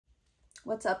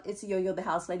What's up? It's Yo-Yo the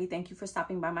House Lady. Thank you for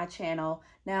stopping by my channel.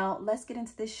 Now, let's get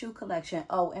into this shoe collection.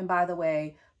 Oh, and by the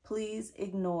way, please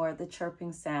ignore the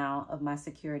chirping sound of my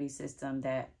security system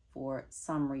that for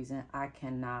some reason I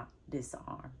cannot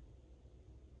disarm.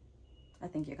 I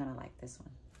think you're gonna like this one.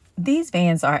 These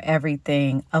Vans are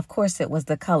everything. Of course, it was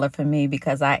the color for me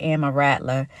because I am a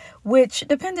rattler, which,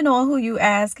 depending on who you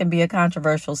ask, can be a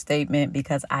controversial statement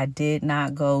because I did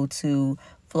not go to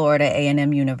Florida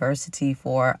A&M University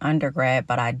for undergrad,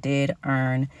 but I did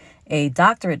earn a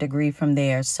doctorate degree from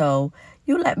there. So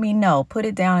you let me know. Put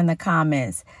it down in the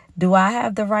comments. Do I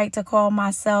have the right to call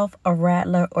myself a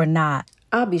rattler or not?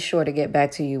 I'll be sure to get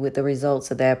back to you with the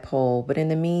results of that poll. But in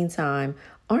the meantime,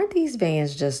 aren't these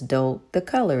Vans just dope? The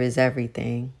color is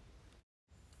everything.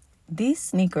 These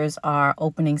sneakers are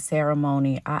opening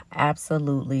ceremony. I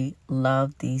absolutely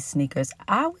love these sneakers.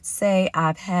 I would say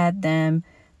I've had them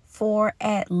for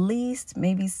at least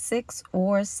maybe 6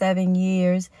 or 7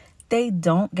 years. They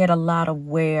don't get a lot of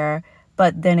wear,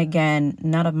 but then again,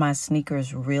 none of my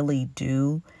sneakers really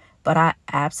do. But I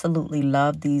absolutely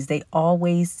love these. They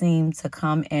always seem to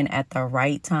come in at the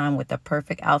right time with the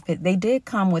perfect outfit. They did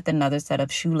come with another set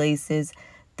of shoelaces,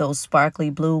 those sparkly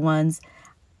blue ones.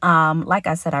 Like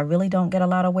I said, I really don't get a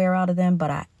lot of wear out of them,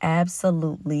 but I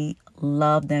absolutely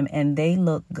love them, and they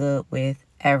look good with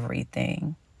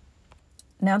everything.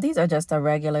 Now, these are just a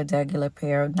regular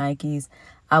pair of Nikes.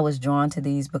 I was drawn to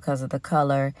these because of the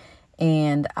color,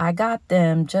 and I got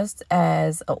them just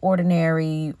as an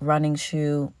ordinary running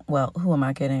shoe. Well, who am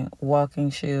I kidding?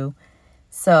 Walking shoe.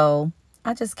 So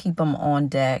I just keep them on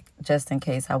deck just in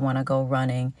case I want to go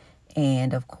running.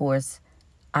 And of course,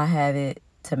 I have it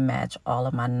to match all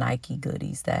of my Nike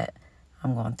goodies that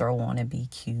I'm going to throw on and be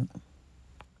cute.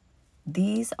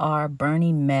 These are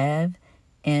Bernie Mev,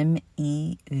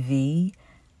 M-E-V.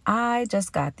 I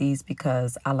just got these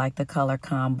because I like the color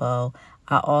combo.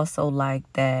 I also like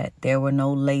that there were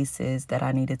no laces that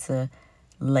I needed to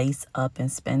lace up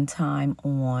and spend time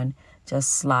on.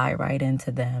 Just slide right into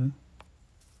them.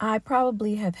 I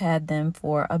probably have had them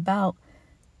for about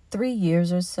 3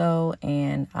 years or so,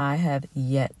 and I have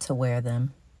yet to wear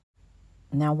them.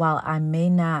 Now, while I may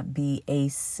not be a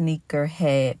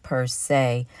sneakerhead per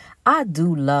se, I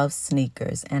do love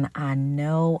sneakers, and I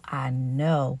know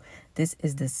this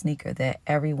is the sneaker that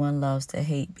everyone loves to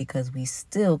hate because we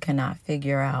still cannot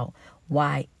figure out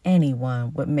why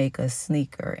anyone would make a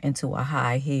sneaker into a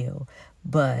high heel.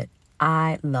 But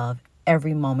I love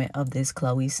every moment of this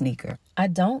Chloe sneaker. I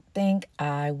don't think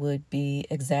I would be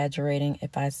exaggerating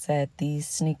if I said these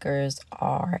sneakers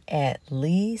are at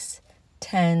least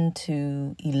 10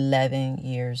 to 11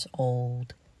 years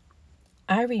old.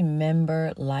 I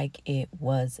remember like it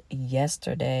was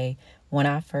yesterday when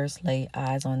I first laid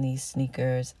eyes on these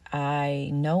sneakers.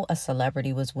 I know a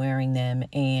celebrity was wearing them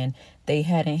and they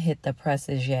hadn't hit the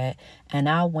presses yet, and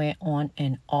I went on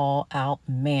an all-out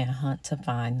manhunt to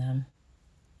find them.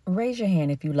 Raise your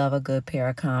hand if you love a good pair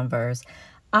of Converse.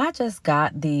 I just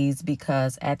got these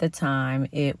because at the time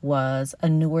it was a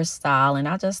newer style and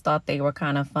I just thought they were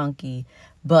kind of funky.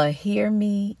 But hear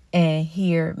me and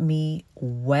hear me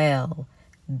well.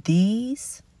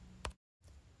 These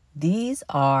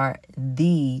are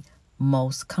the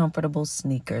most comfortable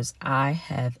sneakers I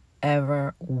have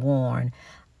ever worn.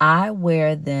 I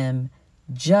wear them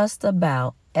just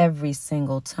about every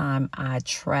single time I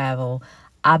travel.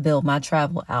 I build my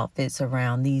travel outfits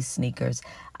around these sneakers.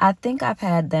 I think I've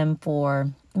had them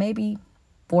for maybe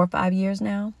 4 or 5 years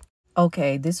now.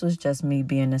 Okay, this was just me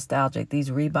being nostalgic. These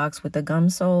Reeboks with the gum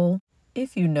sole,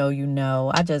 if you know, you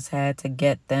know. I just had to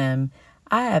get them.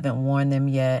 I haven't worn them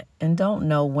yet and don't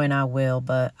know when I will,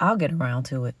 but I'll get around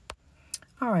to it.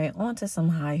 All right, on to some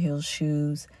high heel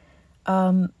shoes.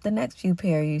 The next few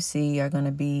pair you see are going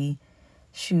to be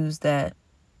shoes that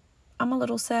I'm a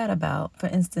little sad about. For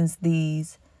instance,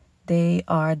 they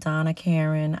are Donna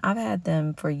Karan. I've had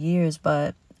them for years,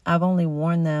 but I've only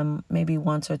worn them maybe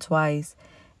once or twice.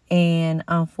 And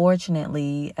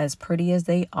unfortunately, as pretty as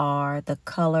they are, the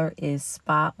color is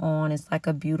spot on. It's like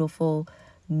a beautiful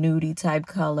nudie type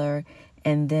color.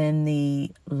 And then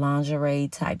the lingerie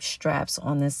type straps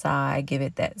on the side give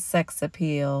it that sex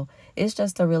appeal. It's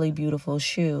just a really beautiful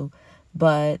shoe.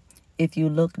 But if you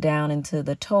look down into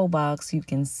the toe box, you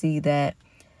can see that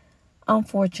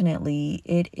unfortunately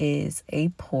it is a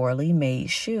poorly made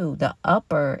shoe. The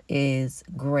upper is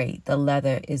great. The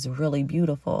leather is really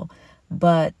beautiful,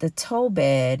 but the toe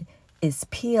bed is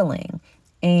peeling,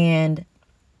 and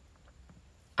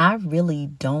I really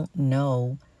don't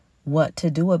know what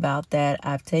to do about that.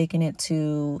 I've taken it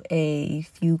to a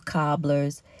few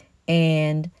cobblers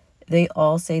and they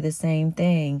all say the same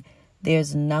thing.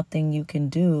 there's nothing you can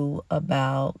do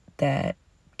about that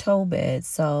toe bed.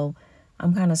 So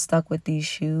I'm kind of stuck with these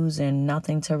shoes and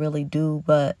nothing to really do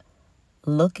but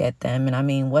look at them. And I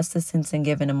mean, what's the sense in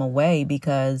giving them away?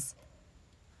 Because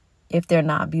if they're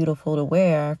not beautiful to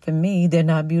wear, for me, they're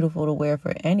not beautiful to wear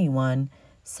for anyone.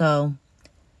 So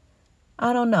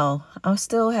I don't know. I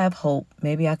still have hope.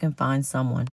 Maybe I can find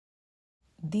someone.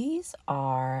 These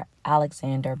are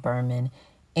Alexander Berman,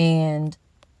 and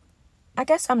I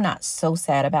guess I'm not so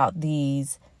sad about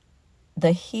these.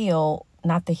 The heel,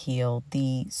 not the heel,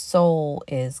 the sole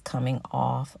is coming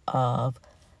off of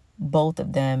both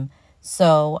of them.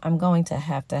 So I'm going to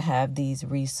have these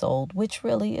resold, which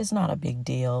really is not a big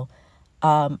deal.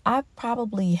 I've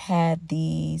probably had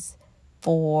these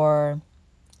for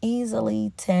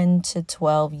easily 10 to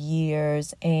 12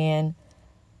 years, and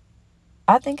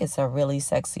I think it's a really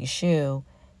sexy shoe.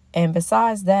 And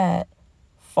besides that,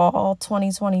 fall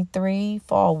 2023,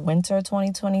 fall winter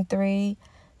 2023,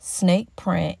 snake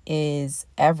print is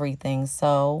everything.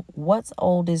 So what's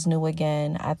old is new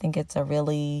again. I think it's a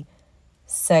really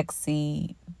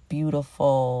sexy,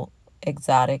 beautiful,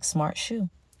 exotic, smart shoe.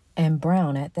 And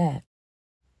brown at that.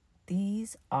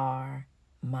 These are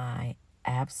my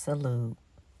absolute,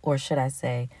 or should I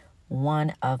say,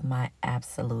 one of my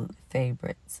absolute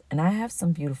favorites. And I have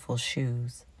some beautiful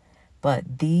shoes,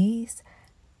 but these,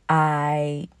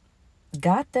 I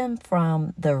got them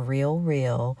from the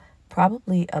Real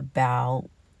probably about,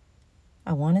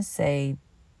 I want to say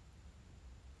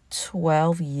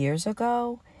 12 years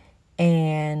ago.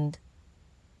 And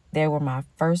they were my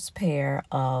first pair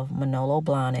of Manolo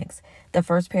Blahniks, the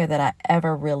first pair that I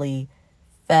ever really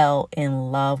fell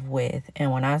in love with.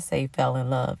 And when I say fell in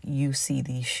love, you see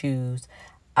these shoes.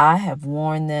 I have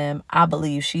worn them. I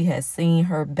believe she has seen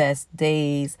her best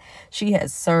days. She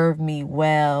has served me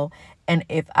well. And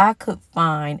if I could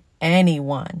find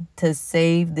anyone to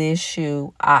save this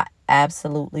shoe, I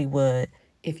absolutely would.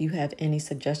 If you have any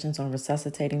suggestions on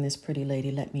resuscitating this pretty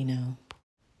lady, let me know.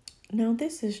 Now,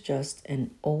 this is just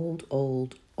an old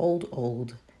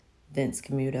Vince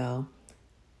Camuto.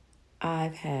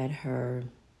 I've had her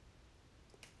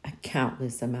a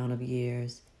countless amount of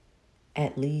years,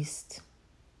 at least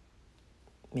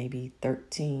maybe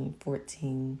 13,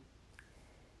 14,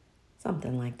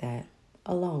 something like that.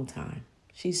 A long time.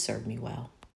 She's served me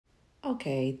well.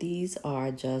 Okay, these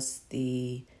are just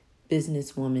the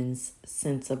businesswoman's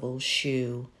sensible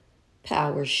shoe,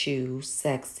 power shoe,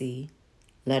 sexy.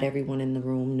 Let everyone in the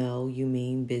room know you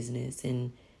mean business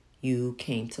and you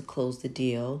came to close the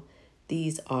deal.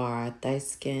 These are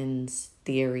Thyskin's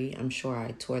Theory. I'm sure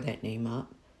I tore that name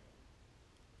up.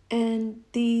 And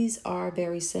these are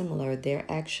very similar. They're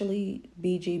actually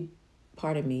BCBG,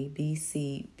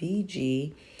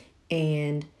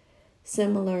 and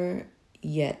similar,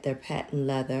 yet they're patent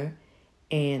leather.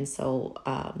 And so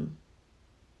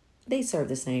they serve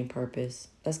the same purpose.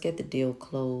 Let's get the deal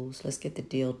closed. Let's get the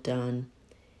deal done.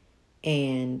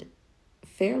 And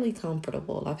fairly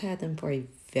comfortable. I've had them for a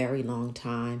very long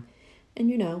time. And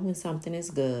you know, when something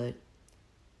is good,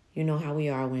 you know how we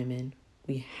are women.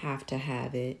 We have to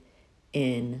have it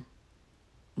in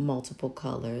multiple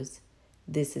colors.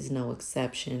 This is no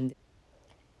exception.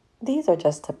 These are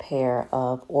just a pair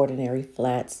of ordinary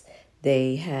flats.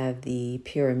 They have the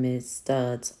pyramid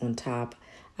studs on top.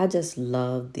 I just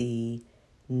love the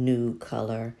nude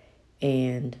color.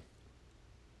 And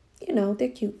you know, they're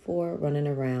cute for running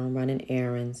around, running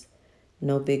errands.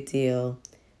 No big deal.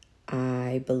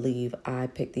 I believe I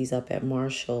picked these up at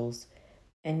Marshall's.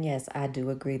 And yes, I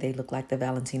do agree they look like the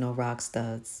Valentino Rock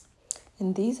studs.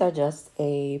 And these are just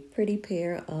a pretty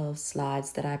pair of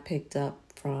slides that I picked up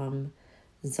from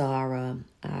Zara.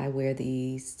 I wear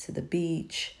these to the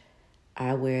beach.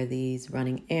 I wear these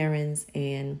running errands.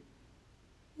 And,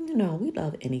 you know, we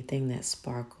love anything that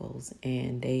sparkles.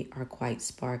 And they are quite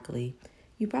sparkly.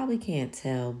 You probably can't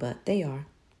tell, but they are.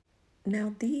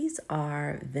 Now, these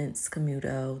are Vince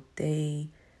Camuto. They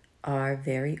are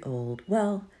very old.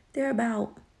 Well, they're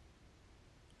about,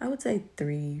 I would say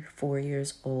 3, 4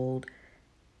 years old.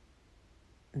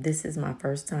 This is my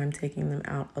first time taking them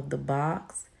out of the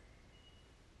box.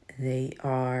 They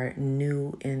are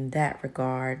new in that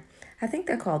regard. I think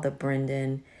they're called the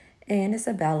Brendan, and it's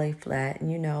a ballet flat.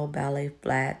 And you know, ballet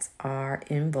flats are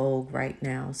in vogue right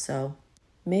now, so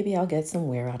maybe I'll get some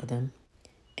wear out of them.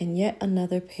 And yet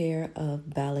another pair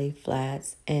of ballet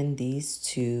flats, and these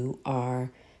two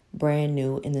are brand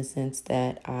new in the sense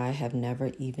that I have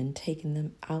never even taken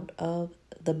them out of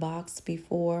the box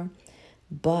before.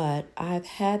 But I've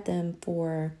had them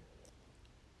for,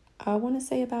 I want to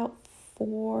say about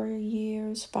 4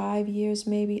 years, 5 years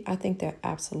maybe. I think they're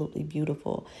absolutely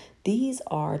beautiful. These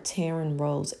are Terran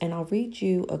Rose, and I'll read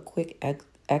you a quick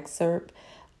excerpt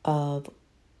of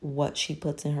what she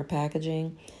puts in her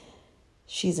packaging.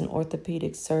 She's an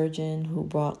orthopedic surgeon who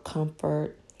brought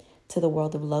comfort to the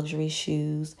world of luxury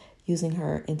shoes using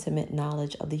her intimate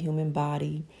knowledge of the human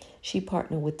body. She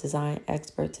partnered with design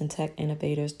experts and tech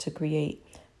innovators to create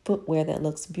footwear that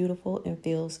looks beautiful and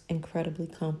feels incredibly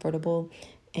comfortable.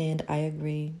 And I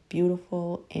agree,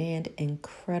 beautiful and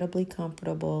incredibly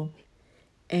comfortable.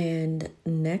 And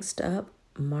next up,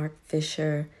 Mark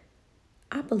Fisher.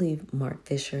 I believe Mark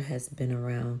Fisher has been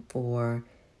around for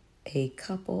a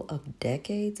couple of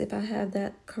decades, if I have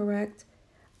that correct.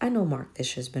 I know Mark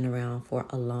Fisher's been around for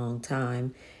a long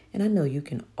time, and I know you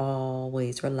can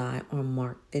always rely on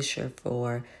Mark Fisher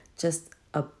for just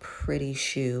a pretty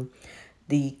shoe.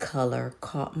 The color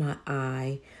caught my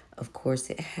eye. Of course,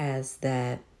 it has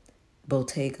that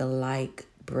Bottega-like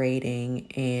braiding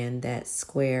and that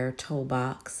square toe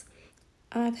box.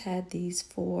 I've had these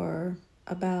for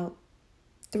about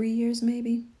 3 years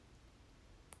maybe.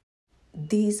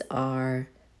 These are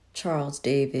Charles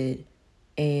David,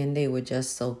 and they were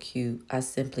just so cute. I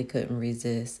simply couldn't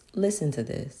resist. Listen to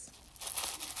this.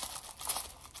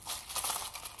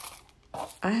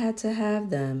 I had to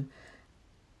have them.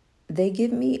 They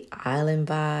give me island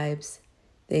vibes.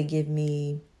 They give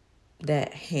me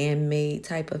that handmade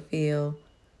type of feel.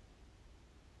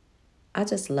 I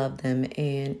just love them,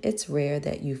 and it's rare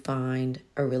that you find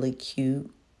a really cute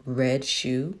red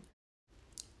shoe.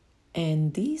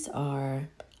 And these are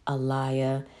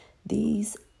Alaya.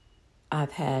 These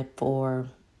I've had for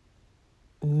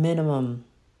minimum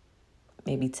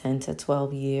maybe 10 to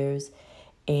 12 years,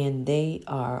 and they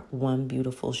are one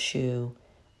beautiful shoe.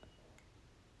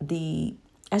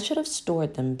 I should have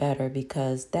stored them better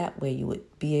because that way you would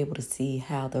be able to see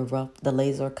how the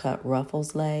laser cut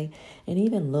ruffles lay, and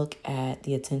even look at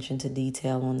the attention to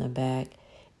detail on the back.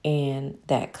 And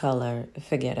that color,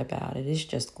 forget about it. It's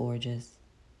just gorgeous.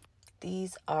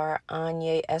 These are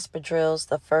Anye espadrilles,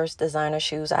 the first designer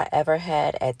shoes I ever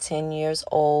had at 10 years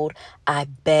old. I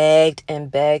begged and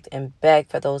begged and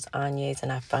begged for those Anyes,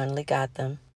 and I finally got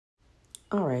them.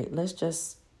 All right, let's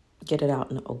just get it out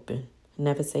in the open.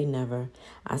 Never say never.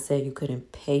 I said you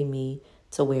couldn't pay me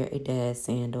to wear a dad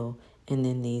sandal, and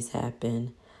then these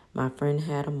happened. My friend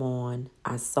had them on.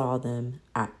 I saw them.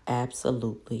 I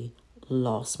absolutely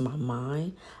lost my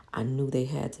mind. I knew they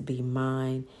had to be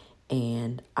mine,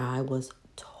 and I was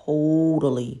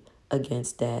totally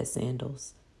against dad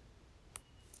sandals.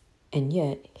 And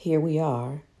yet, here we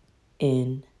are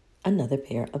in another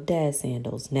pair of dad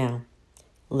sandals. Now,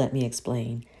 let me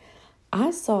explain. I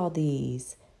saw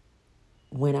these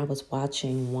when I was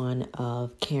watching one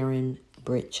of Karen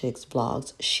Britt Chick's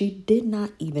vlogs. She did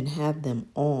not even have them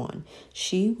on.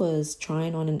 She was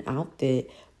trying on an outfit,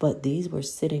 but these were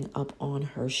sitting up on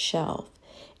her shelf.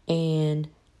 And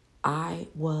I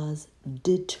was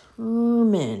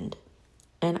determined,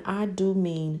 and I do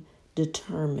mean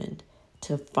determined,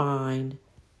 to find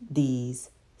these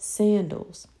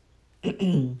sandals,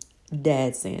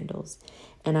 dad sandals.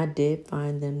 And I did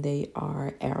find them. They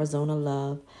are Arizona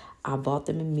Love. I bought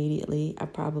them immediately. I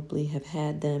probably have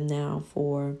had them now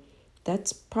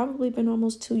that's probably been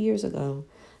almost 2 years ago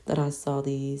that I saw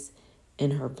these in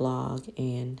her blog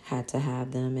and had to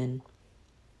have them. And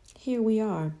here we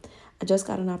are. I just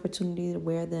got an opportunity to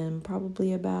wear them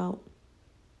probably about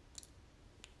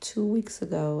 2 weeks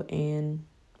ago, and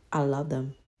I love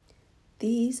them.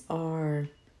 These are,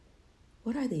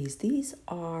 what are these? These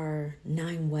are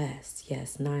Nine West.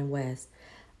 Yes, Nine West.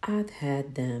 I've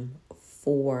had them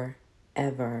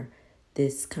forever.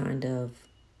 This kind of,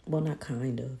 well, not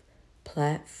kind of,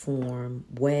 platform,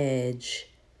 wedge,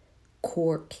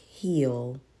 cork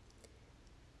heel.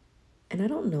 And I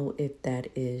don't know if that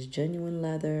is genuine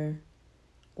leather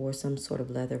or some sort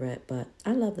of leatherette, but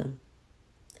I love them.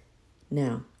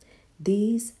 Now,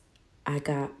 these I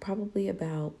got probably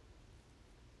about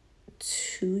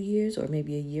 2 years or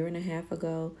maybe a year and a half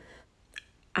ago.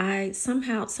 I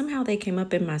somehow they came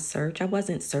up in my search. I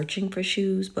wasn't searching for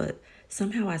shoes, but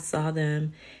somehow I saw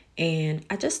them, and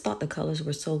I just thought the colors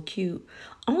were so cute,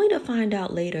 only to find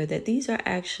out later that these are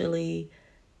actually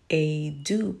a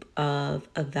dupe of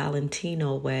a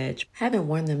Valentino wedge. Haven't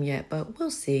worn them yet, but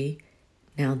we'll see.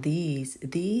 Now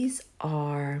these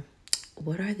are,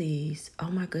 what are these? Oh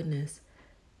my goodness.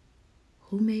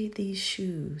 Who made these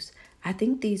shoes? I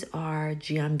think these are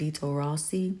Gianvito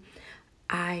Rossi.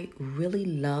 I really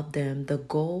love them. The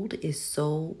gold is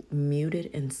so muted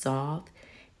and soft,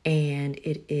 and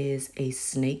it is a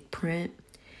snake print,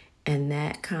 and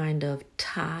that kind of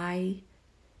tie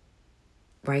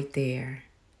right there.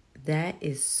 That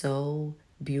is so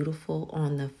beautiful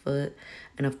on the foot.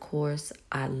 And of course,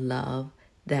 I love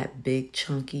that big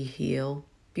chunky heel.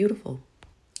 Beautiful.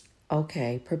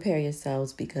 Okay, prepare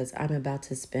yourselves because I'm about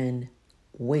to spend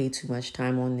way too much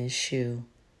time on this shoe.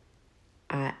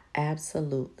 I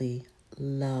absolutely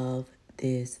love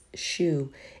this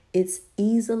shoe. It's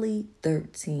easily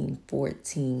 13,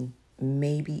 14,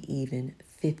 maybe even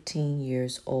 15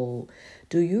 years old.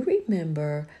 Do you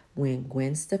remember when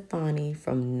Gwen Stefani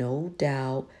from No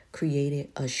Doubt created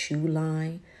a shoe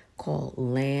line called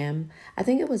LAMB? I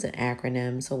think it was an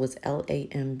acronym, so it was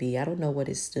LAMB. I don't know what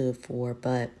it stood for,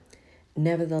 but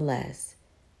nevertheless,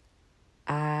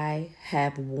 I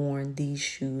have worn these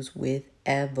shoes with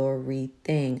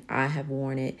everything. I have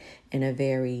worn it in a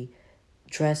very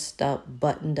dressed up,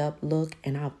 buttoned up look,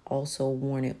 and I've also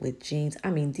worn it with jeans.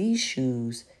 I mean, these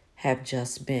shoes have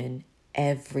just been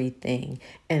everything,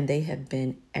 and they have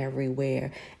been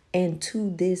everywhere. And to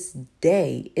this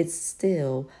day, it's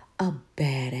still a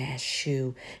badass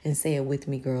shoe. And say it with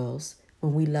me, girls.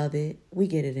 When we love it, we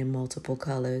get it in multiple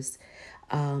colors.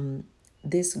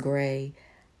 This gray,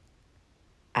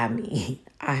 I mean,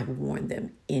 I've worn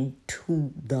them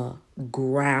into the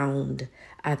ground.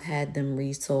 I've had them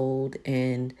resold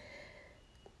and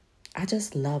I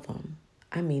just love them.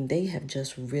 I mean, they have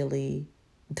just really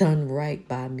done right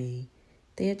by me.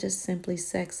 They are just simply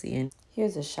sexy. And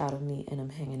here's a shot of me and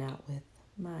I'm hanging out with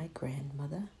my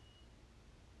grandmother.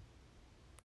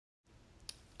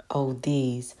 Oh,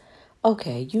 these.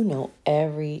 Okay, you know,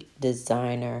 every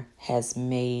designer has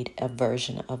made a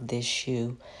version of this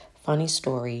shoe. Funny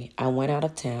story, I went out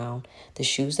of town. The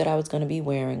shoes that I was going to be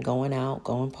wearing, going out,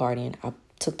 going partying, I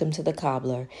took them to the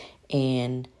cobbler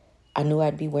and I knew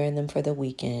I'd be wearing them for the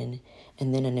weekend.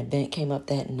 And then an event came up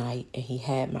that night and he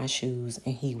had my shoes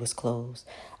and he was closed.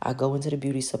 I go into the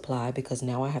beauty supply because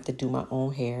now I have to do my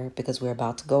own hair because we're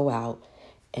about to go out.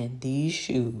 And these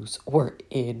shoes were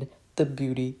in the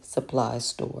beauty supply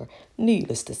store.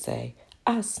 Needless to say,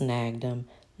 I snagged them.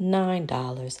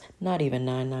 $9, not even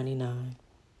 $9.99.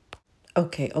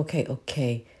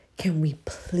 Okay. Can we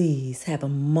please have a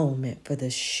moment for the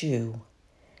shoe?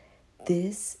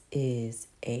 This is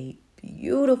a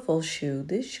beautiful shoe.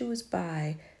 This shoe is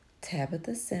by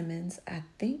Tabitha Simmons. I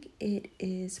think it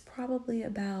is probably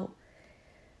about,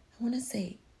 I want to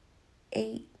say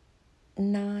 8,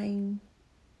 9,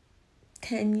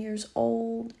 10 years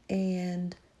old.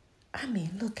 And I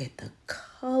mean, look at the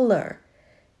color.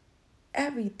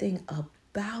 Everything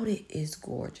about it is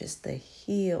gorgeous. The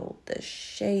heel, the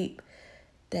shape,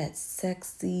 that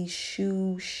sexy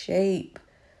shoe shape,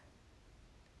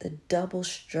 the double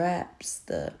straps,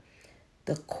 the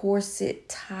corset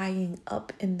tying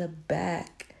up in the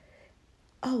back.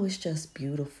 Oh, it's just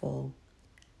beautiful.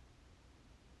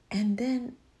 And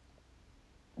then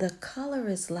the color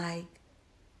is like,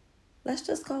 let's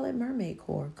just call it mermaid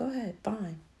core. Go ahead,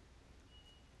 fine.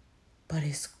 But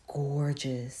it's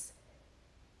gorgeous.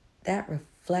 That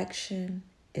reflection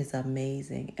is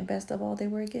amazing. And best of all, they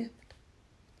were a gift.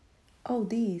 Oh,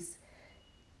 these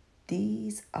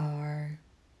are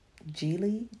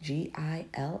Gili,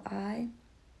 Gili.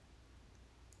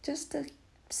 Just a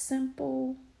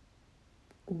simple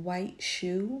white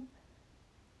shoe.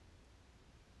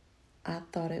 I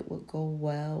thought it would go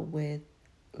well with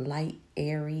light,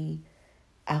 airy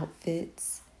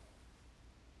outfits.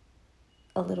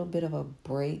 A little bit of a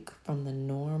break from the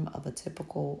norm of a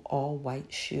typical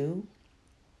all-white shoe.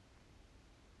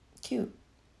 Cute.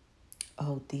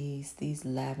 Oh, these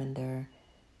lavender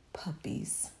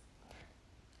puppies.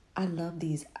 I love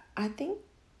these. I think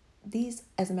these,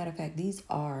 as a matter of fact, these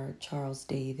are Charles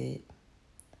David.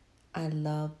 I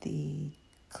love the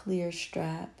clear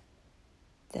strap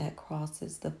that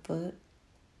crosses the foot.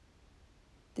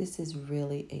 This is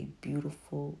really a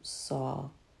beautiful,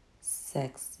 soft,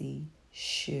 sexy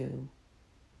shoe.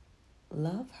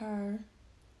 Love her.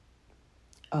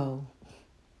 Oh,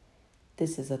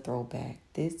 this is a throwback.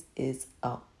 This is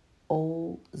a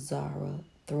old Zara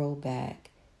throwback.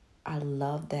 I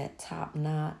love that top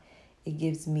knot. It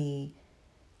gives me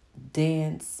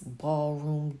dance,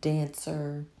 ballroom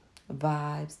dancer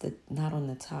vibes. The knot on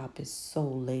the top is so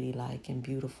ladylike and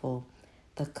beautiful.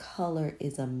 The color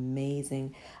is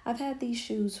amazing. I've had these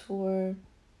shoes for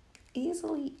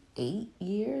easily 8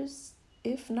 years,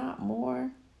 if not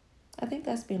more. I think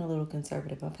that's being a little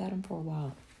conservative. I've had them for a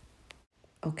while.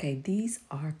 Okay, these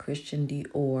are Christian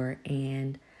Dior,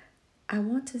 and I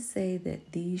want to say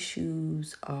that these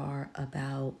shoes are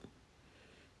about,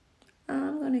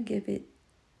 I'm going to give it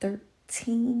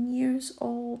 13 years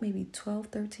old, maybe 12,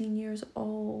 13 years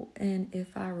old. And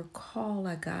if I recall,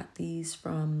 I got these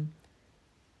from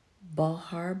Bal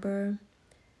Harbor,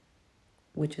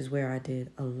 which is where I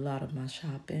did a lot of my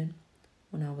shopping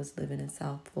when I was living in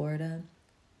South Florida.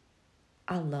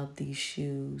 I love these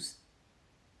shoes.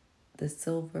 The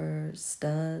silver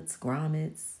studs,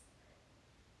 grommets,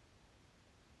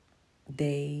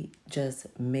 they just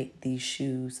make these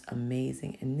shoes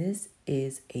amazing. And this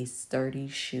is a sturdy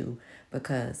shoe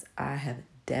because I have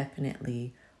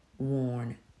definitely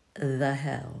worn the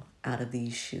hell out of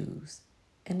these shoes.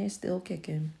 And they're still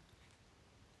kicking.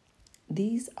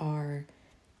 These are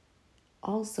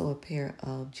also a pair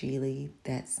of Geely,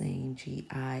 that same Gili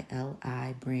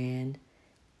brand.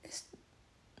 It's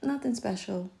nothing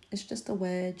special. It's just a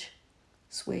wedge,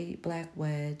 suede black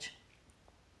wedge.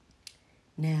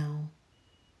 Now,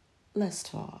 let's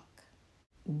talk.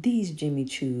 These Jimmy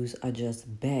Choos are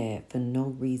just bad for no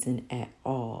reason at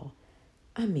all.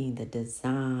 I mean, the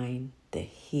design, the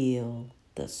heel,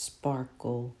 the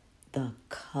sparkle, the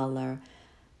color.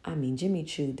 I mean, Jimmy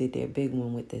Choo did their big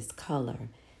one with this color.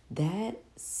 That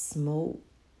smoke,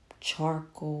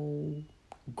 charcoal,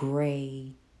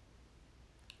 gray.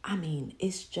 I mean,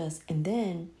 it's just, and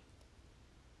then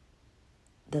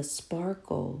the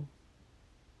sparkle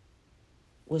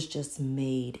was just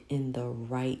made in the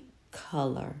right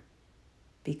color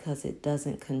because it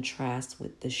doesn't contrast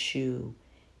with the shoe.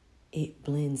 It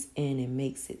blends in and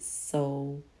makes it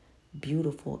so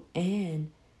beautiful.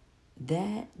 And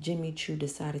that Jimmy Choo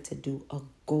decided to do a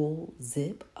gold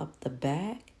zip up the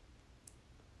back.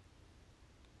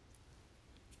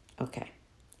 Okay,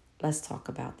 let's talk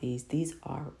about these. These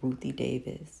are Ruthie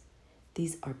Davis.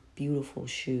 These are beautiful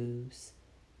shoes.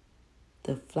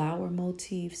 The flower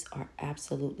motifs are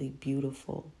absolutely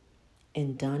beautiful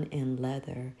and done in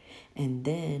leather. And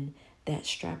then that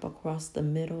strap across the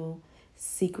middle,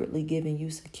 secretly giving you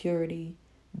security,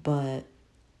 but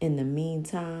in the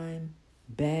meantime,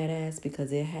 badass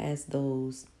because it has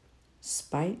those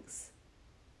spikes.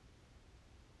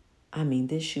 I mean,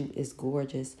 this shoe is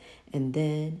gorgeous. And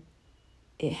then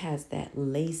it has that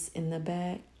lace in the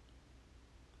back.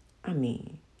 I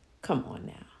mean, come on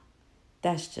now.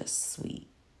 That's just sweet.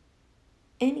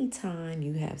 Anytime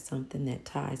you have something that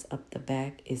ties up the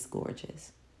back, it's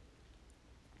gorgeous.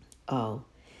 Oh,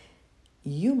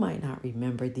 you might not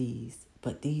remember these,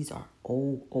 but these are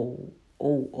old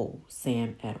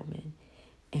Sam Edelman.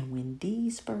 And when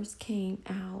these first came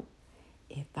out,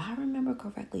 if I remember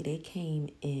correctly, they came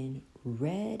in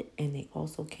red and they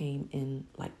also came in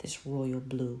like this royal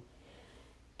blue.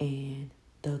 And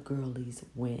the girlies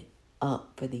went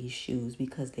up for these shoes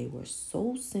because they were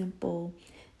so simple.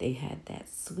 They had that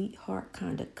sweetheart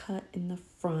kind of cut in the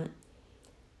front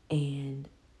and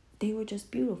they were just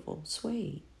beautiful,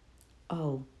 suede.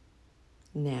 Oh,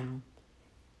 now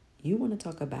you want to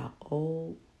talk about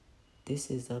old.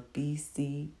 This is a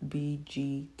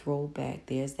BCBG throwback.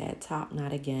 There's that top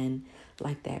knot again,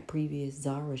 like that previous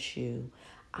Zara shoe.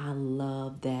 I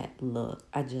love that look.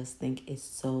 I just think it's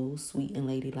so sweet and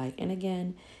ladylike. And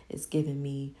again, it's giving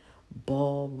me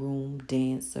ballroom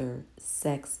dancer,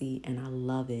 sexy, and I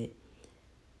love it.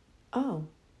 Oh,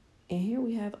 and here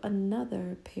we have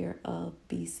another pair of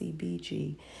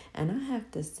BCBG. And I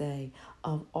have to say,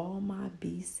 of all my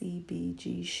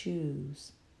BCBG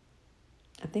shoes,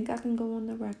 I think I can go on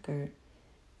the record.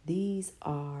 These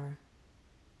are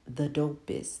the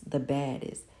dopest, the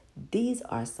baddest. These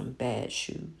are some bad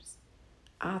shoes.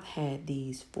 I've had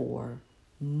these for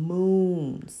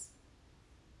moons.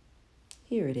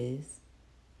 Here it is.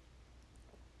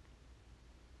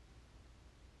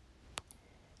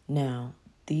 Now,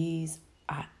 these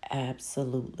I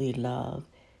absolutely love.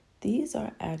 These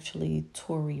are actually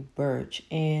Tory Burch,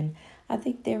 and I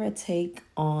think they're a take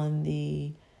on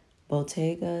the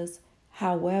Bottegas.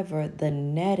 However, the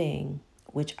netting,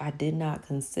 which I did not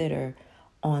consider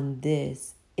on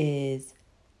this, is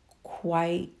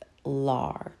quite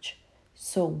large.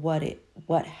 So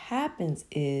what happens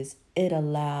is it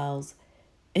allows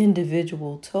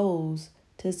individual toes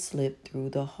to slip through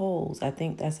the holes. I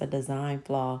think that's a design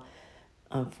flaw,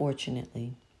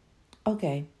 unfortunately.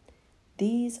 Okay,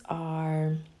 these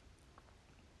are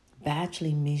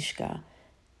Bachelor Mishka,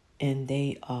 and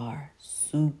they are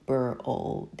super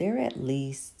old. They're at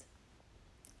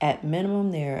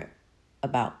minimum, they're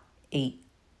about 8,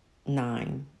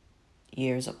 9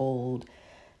 years old.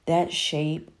 That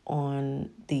shape on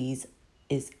these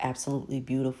is absolutely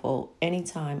beautiful.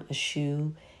 Anytime a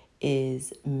shoe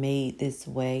is made this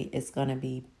way, it's going to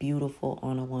be beautiful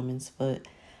on a woman's foot.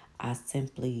 I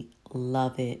simply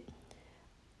love it.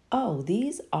 Oh,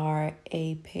 these are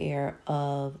a pair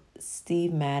of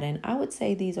Steve Madden. I would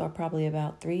say these are probably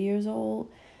about 3 years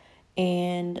old.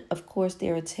 And of course,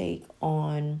 they're a take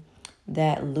on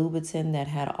that Louboutin that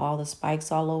had all the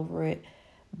spikes all over it.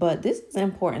 But this is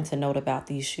important to note about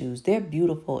these shoes. They're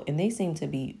beautiful and they seem to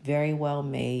be very well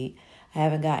made. I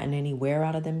haven't gotten any wear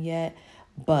out of them yet,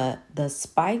 but the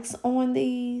spikes on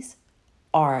these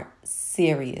are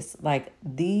serious. Like,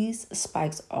 these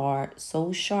spikes are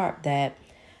so sharp that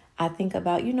I think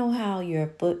about, you know how your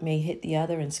foot may hit the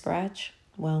other and scratch?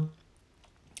 Well,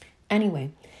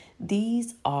 anyway,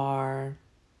 these are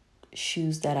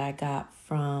shoes that I got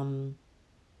from,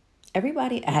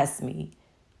 everybody asks me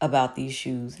about these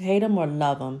shoes, hate them or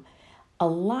love them. A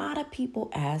lot of people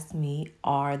ask me,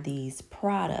 are these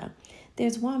Prada?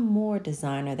 There's one more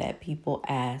designer that people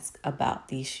ask about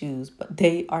these shoes, but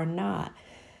they are not.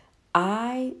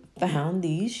 I found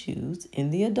these shoes in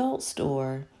the adult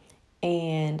store,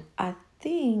 and I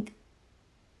think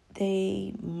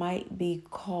they might be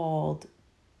called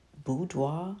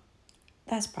Boudoir.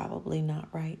 That's probably not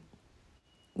right.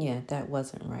 Yeah, that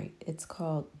wasn't right. It's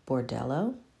called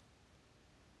Bordello.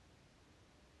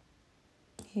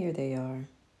 Here they are.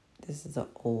 This is an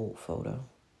old photo.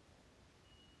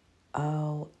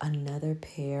 Oh, another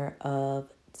pair of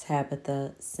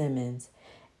Tabitha Simmons.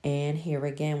 And here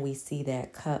again, we see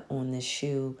that cut on the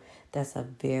shoe. That's a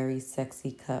very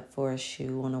sexy cut for a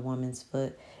shoe on a woman's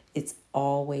foot. It's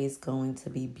always going to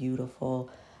be beautiful.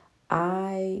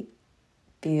 I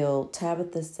feel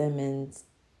Tabitha Simmons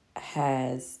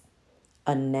has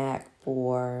a knack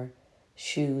for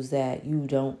shoes that you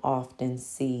don't often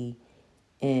see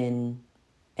in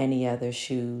any other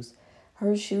shoes.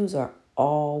 Her shoes are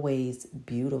always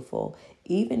beautiful.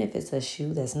 Even if it's a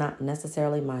shoe that's not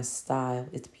necessarily my style,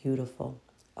 it's beautiful.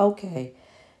 Okay,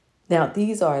 now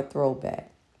these are a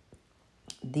throwback.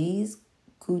 These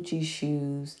Gucci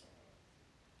shoes,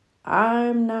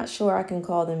 I'm not sure I can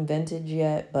call them vintage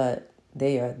yet, but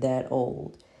they are that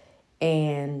old.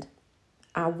 And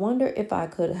I wonder if I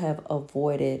could have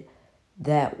avoided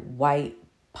that white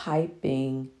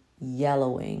piping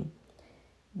yellowing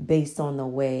based on the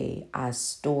way I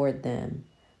stored them.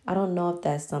 I don't know if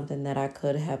that's something that I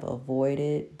could have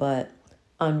avoided, but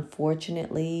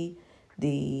unfortunately,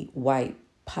 the white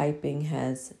piping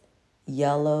has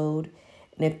yellowed.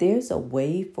 And if there's a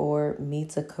way for me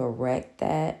to correct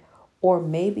that, or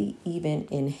maybe even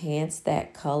enhance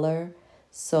that color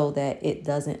so that it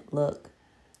doesn't look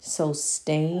so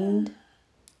stained,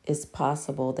 it's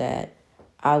possible that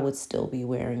I would still be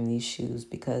wearing these shoes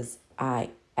because I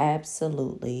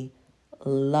absolutely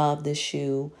love the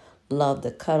shoe, love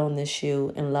the cut on the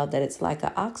shoe, and love that it's like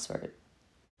an Oxford.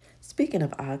 Speaking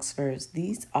of Oxfords,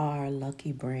 these are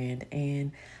Lucky Brand,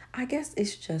 and I guess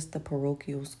it's just the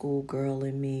parochial school girl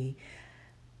in me.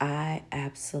 I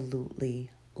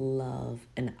absolutely love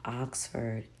an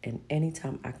Oxford, and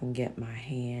anytime I can get my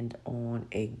hand on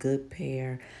a good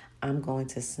pair, I'm going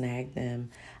to snag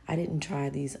them. I didn't try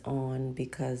these on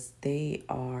because they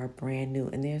are brand new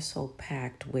and they're so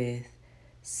packed with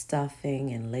stuffing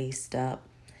and laced up.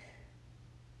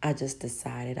 I just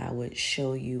decided I would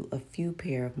show you a few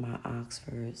pair of my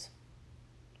Oxfords.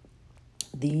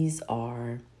 These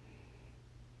are,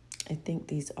 I think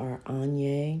these are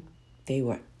Anye. They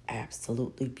were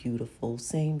absolutely beautiful.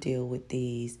 Same deal with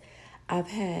these. I've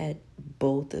had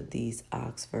both of these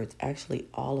Oxfords, actually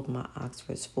all of my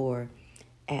Oxfords, for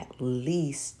at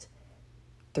least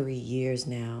 3 years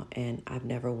now, and I've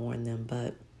never worn them,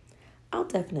 but I'll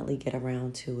definitely get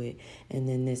around to it. And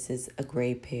then this is a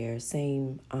gray pair,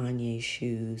 same Anye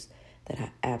shoes that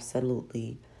I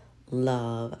absolutely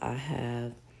love. I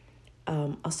have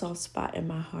a soft spot in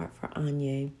my heart for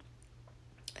Anye.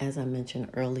 As I mentioned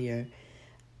earlier,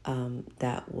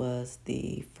 that was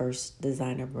the first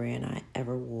designer brand I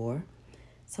ever wore.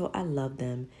 So I love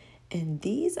them. And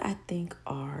these, I think,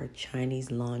 are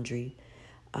Chinese laundry.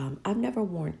 I've never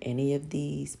worn any of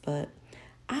these, but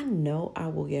I know I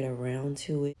will get around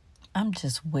to it. I'm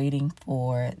just waiting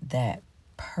for that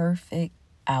perfect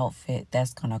outfit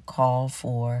that's going to call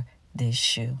for this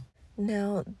shoe.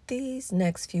 Now, these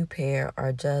next few pair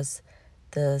are just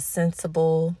the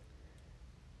sensible,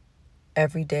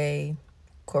 everyday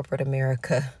corporate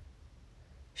America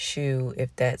shoe,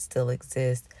 if that still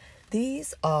exists.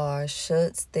 These are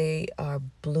Schutz. They are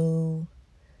blue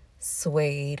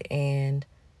suede, and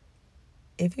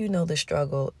if you know the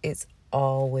struggle, it's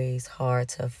always hard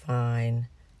to find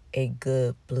a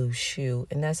good blue shoe,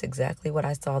 and that's exactly what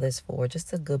I saw this for,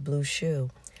 just a good blue shoe.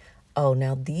 Oh,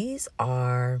 now these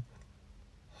are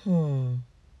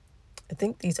I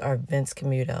think these are Vince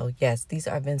Camuto. Yes, these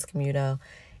are Vince Camuto,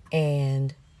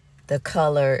 and the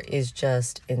color is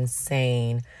just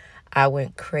insane. I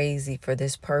went crazy for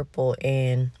this purple,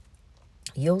 and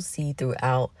you'll see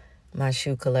throughout my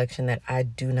shoe collection that I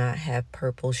do not have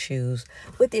purple shoes,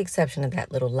 with the exception of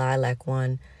that little lilac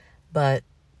one. But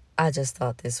I just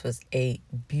thought this was a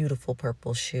beautiful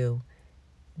purple shoe.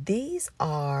 These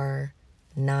are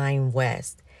 9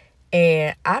 West.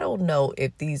 And I don't know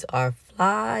if these are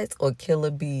flies or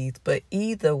killer bees, but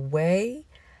either way,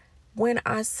 when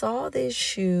I saw this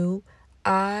shoe,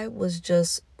 I was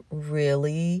just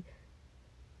really,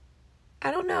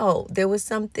 I don't know, there was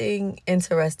something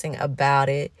interesting about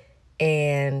it,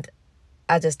 and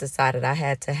I just decided I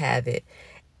had to have it.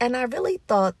 And I really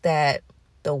thought that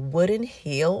the wooden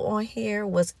heel on here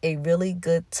was a really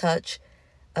good touch,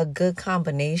 a good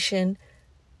combination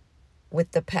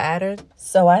with the pattern.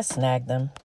 So I snagged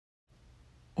them.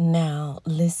 Now,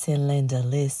 listen, Linda,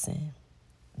 listen.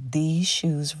 These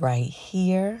shoes right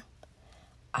here,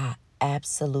 I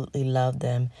absolutely love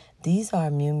them. These are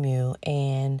Miu Miu,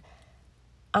 and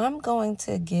I'm going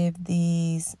to give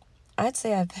these, I'd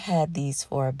say I've had these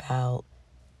for about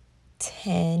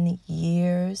 10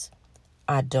 years.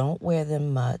 I don't wear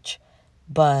them much,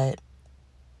 but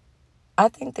I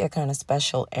think they're kind of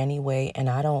special anyway, and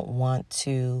I don't want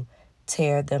to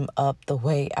tear them up the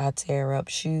way I tear up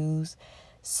shoes.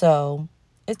 So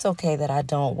it's okay that I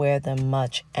don't wear them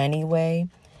much anyway.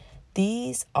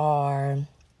 These are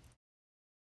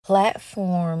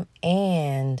platform,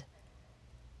 and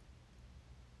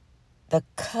the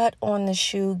cut on the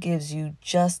shoe gives you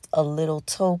just a little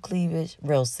toe cleavage,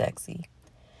 real sexy.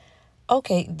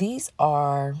 Okay, these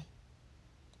are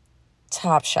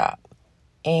Topshop,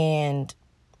 and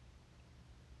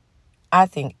I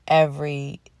think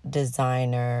every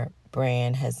designer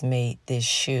brand has made this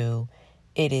shoe.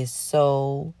 It is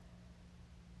so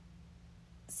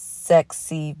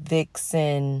sexy,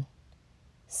 vixen,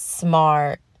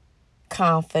 smart,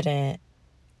 confident.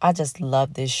 I just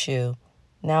love this shoe.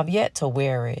 Now, I've yet to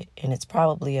wear it, and it's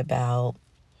probably about,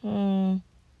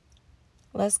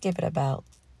 let's give it about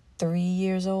 3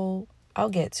 years old. I'll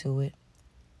get to it.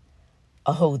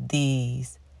 Oh,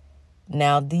 these.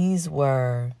 Now, these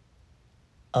were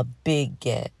a big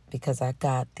get because I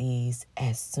got these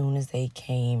as soon as they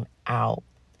came out.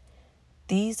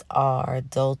 These are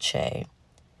Dolce.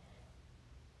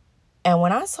 And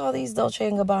when I saw these Dolce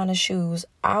 & Gabbana shoes,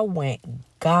 I went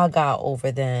gaga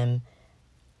over them.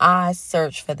 I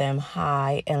searched for them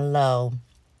high and low,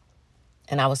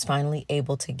 and I was finally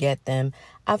able to get them.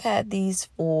 I've had these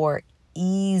for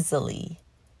easily,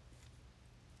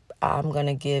 I'm going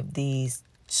to give these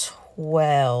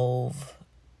 12,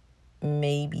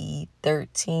 maybe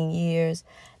 13 years.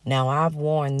 Now, I've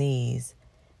worn these,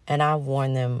 and I've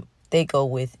worn them. They go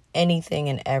with anything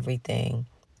and everything,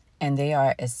 and they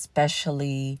are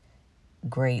especially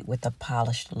great with a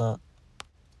polished look.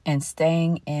 And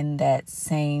staying in that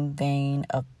same vein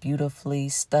of beautifully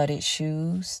studded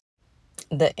shoes,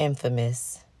 the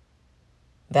infamous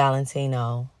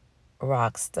Valentino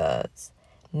rock studs.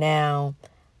 Now,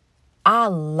 I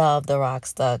love the rock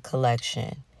stud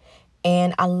collection,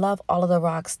 and I love all of the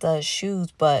rock stud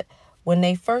shoes, but when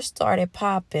they first started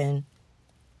popping,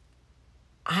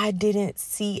 I didn't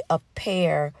see a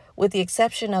pair, with the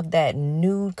exception of that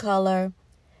nude color.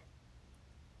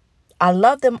 I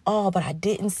love them all, but I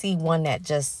didn't see one that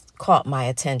just caught my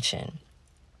attention.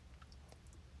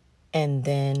 And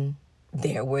then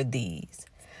there were these.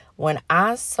 When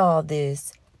I saw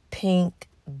this pink,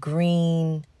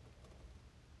 green,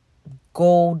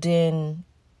 golden,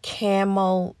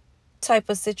 camo type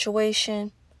of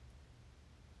situation,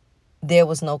 there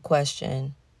was no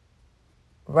question.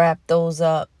 Wrap those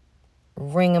up,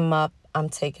 ring them up, I'm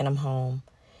taking them home.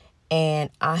 And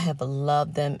I have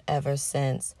loved them ever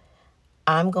since.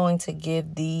 I'm going to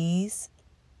give these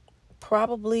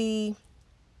probably,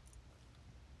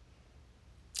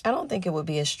 I don't think it would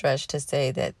be a stretch to say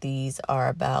that these are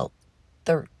about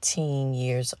 13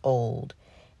 years old.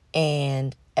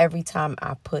 And every time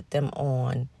I put them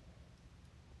on,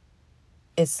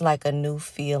 it's like a new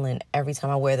feeling every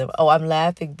time I wear them. Oh, I'm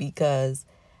laughing because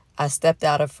I stepped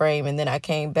out of frame and then I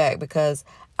came back because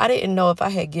I didn't know if I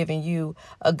had given you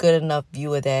a good enough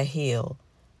view of that heel.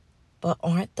 But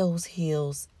aren't those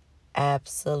heels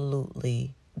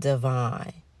absolutely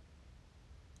divine?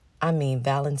 I mean,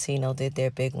 Valentino did their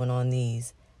big one on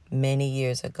these many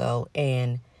years ago,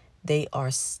 and they are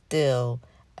still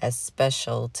as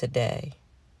special today.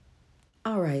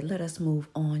 All right, let us move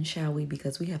on, shall we?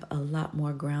 Because we have a lot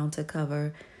more ground to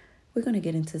cover. We're going to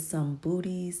get into some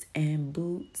booties and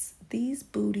boots. These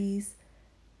booties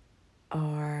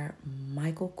are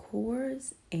Michael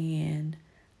Kors, and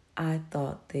I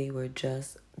thought they were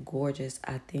just gorgeous.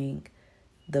 I think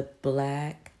the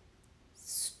black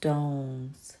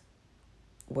stones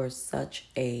were such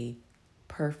a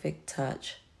perfect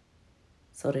touch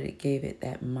so that it gave it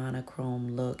that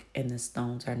monochrome look and the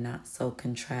stones are not so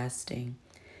contrasting.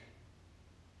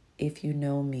 If you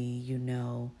know me, you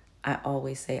know I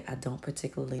always say I don't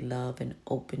particularly love an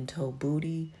open toe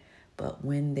booty, but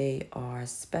when they are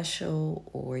special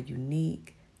or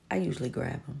unique, I usually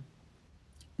grab them.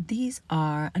 These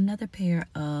are another pair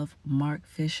of Mark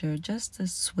Fisher, just a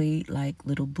sweet like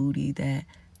little booty that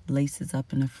laces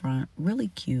up in the front. Really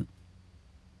cute.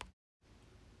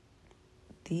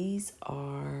 These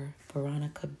are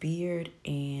Veronica Beard,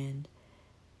 and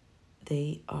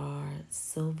they are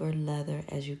silver leather,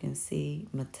 as you can see,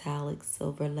 metallic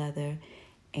silver leather,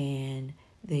 and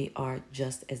they are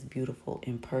just as beautiful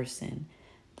in person.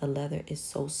 The leather is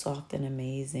so soft and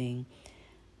amazing.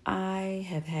 I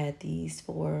have had these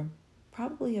for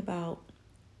probably about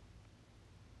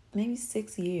maybe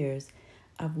 6 years.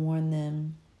 I've worn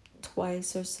them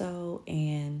twice or so,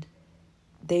 and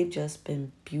they've just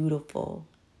been beautiful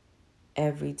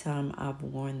every time I've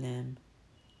worn them.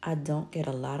 I don't get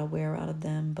a lot of wear out of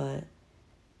them, but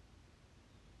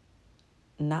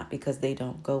not because they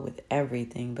don't go with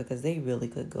everything, because they really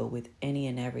could go with any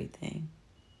and everything.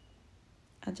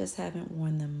 I just haven't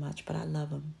worn them much, but I love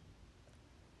them.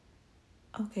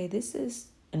 Okay, this is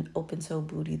an open toe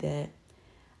booty that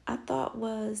I thought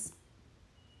was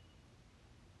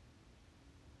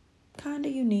kind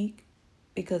of unique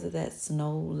because of that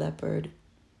snow leopard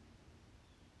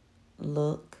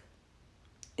look.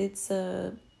 It's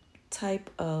a type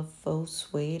of faux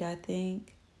suede, I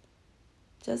think.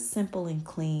 Just simple and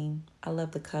clean. I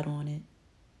love the cut on it.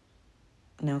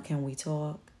 Now, can we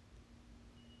talk?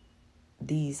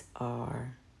 These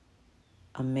are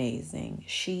amazing.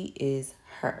 She is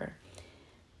her.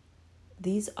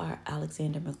 These are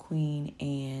Alexander McQueen,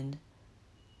 and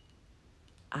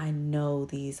I know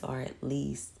these are at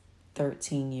least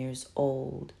 13 years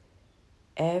old.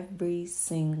 Every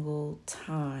single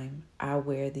time I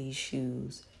wear these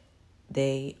shoes,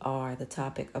 they are the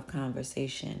topic of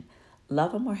conversation.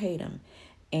 Love them or hate them.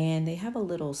 And they have a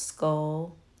little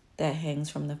skull that hangs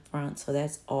from the front, so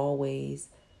that's always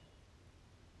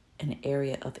an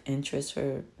area of interest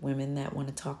for women that want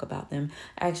to talk about them.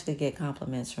 I actually get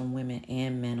compliments from women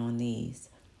and men on these.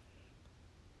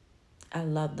 I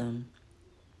love them.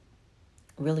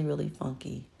 Really, really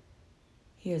funky.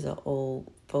 Here's an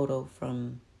old photo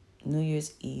from New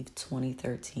Year's Eve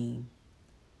 2013.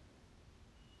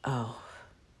 Oh,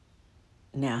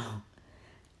 now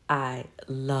I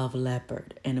love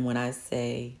leopard. And when I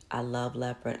say I love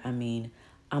leopard, I mean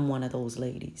I'm one of those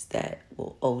ladies that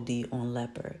will OD on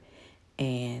leopard.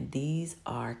 And these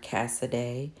are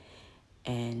Cassidy,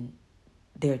 and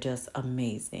they're just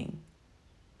amazing.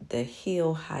 The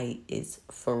heel height is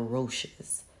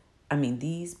ferocious. I mean,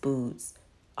 these boots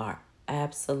are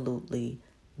absolutely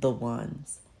the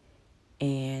ones.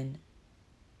 And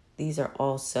these are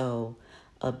also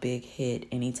a big hit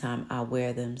anytime I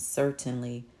wear them.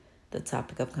 Certainly the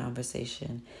topic of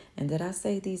conversation. And did I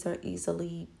say these are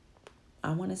easily,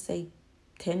 I want to say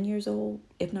 10 years old,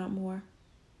 if not more?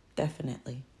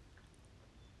 Definitely.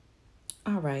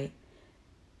 All right.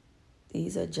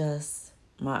 These are just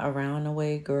my around the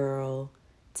way girl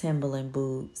Timberland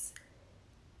boots.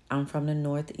 I'm from the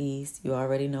Northeast. You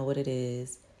already know what it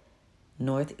is.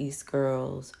 Northeast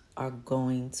girls are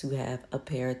going to have a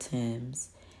pair of Timbs.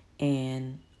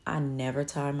 And I never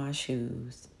tie my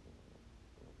shoes.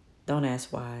 Don't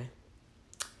ask why.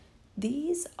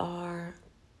 These are,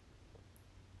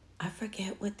 I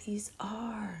forget what these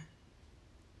are.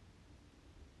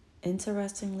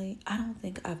 Interestingly, I don't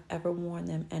think I've ever worn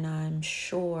them, and I'm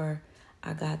sure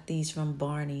I got these from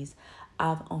Barney's.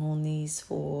 I've owned these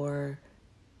for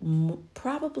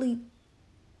probably,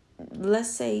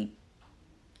 let's say,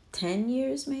 10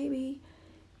 years maybe.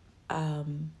 I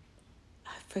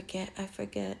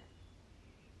forget.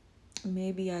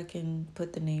 Maybe I can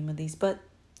put the name of these, but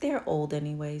they're old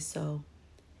anyway, so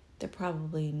they're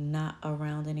probably not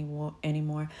around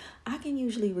anymore. I can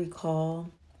usually recall,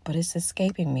 but it's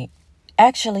escaping me.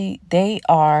 Actually, they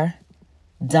are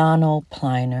Donald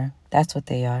Pliner. That's what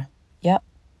they are. Yep.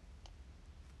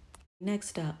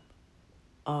 Next up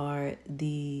are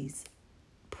these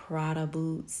Prada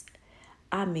boots.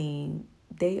 I mean,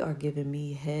 they are giving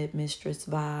me headmistress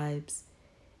vibes,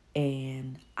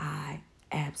 and I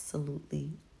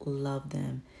absolutely love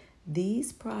them.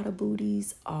 These Prada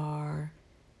booties are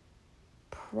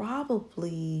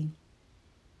probably,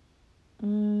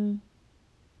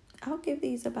 I'll give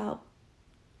these about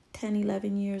 10,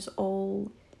 11 years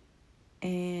old,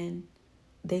 and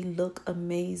they look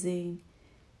amazing.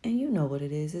 And you know what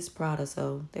it is. It's Prada,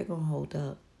 so they're going to hold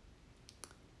up.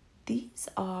 These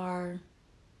are,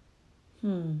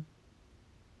 I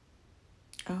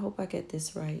hope I get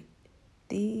this right.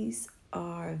 These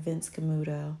are Vince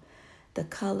Camuto. The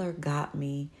color got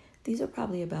me. These are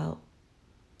probably about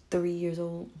 3 years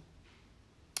old.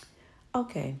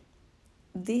 Okay,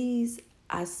 these,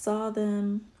 I saw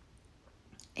them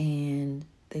and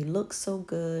they look so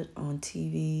good on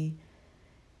TV.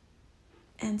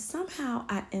 And somehow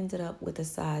I ended up with a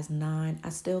size 9. I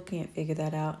still can't figure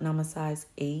that out. And I'm a size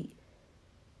 8.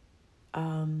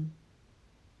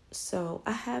 So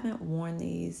I haven't worn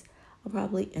these. I'll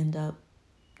probably end up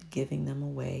giving them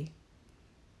away.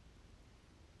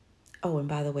 Oh, and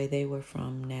by the way, they were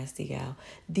from Nasty Gal.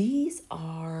 These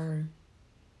are,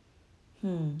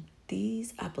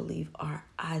 these I believe are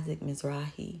Isaac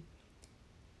Mizrahi.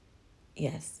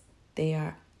 Yes, they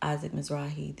are Isaac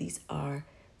Mizrahi. These are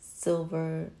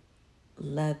silver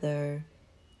leather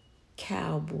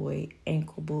cowboy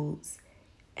ankle boots.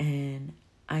 And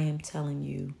I am telling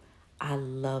you, I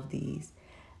love these.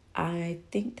 I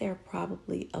think they're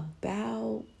probably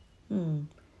about,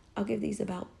 I'll give these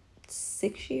about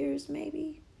 6 years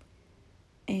maybe.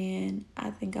 And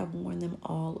I think I've worn them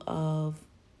all of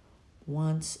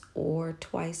once or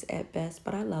twice at best,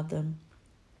 but I love them.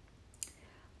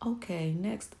 Okay,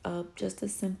 next up, just a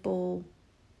simple,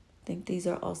 I think these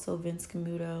are also Vince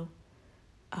Camuto.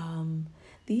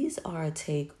 These are a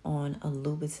take on a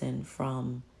Louboutin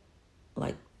from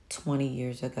like 20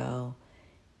 years ago.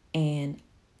 And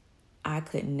I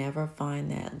could never find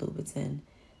that Louboutin.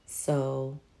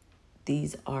 So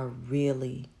these are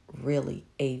really, really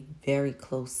a very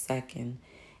close second.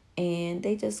 And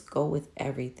they just go with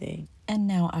everything. And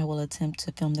now I will attempt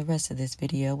to film the rest of this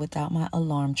video without my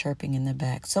alarm chirping in the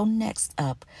back. So next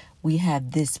up, we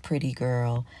have this pretty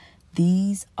girl.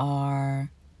 These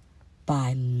are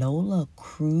by Lola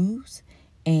Cruz.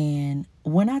 And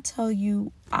when I tell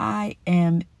you I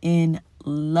am in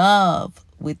love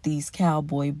with these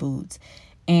cowboy boots,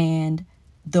 and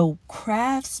the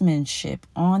craftsmanship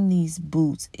on these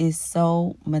boots is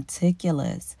so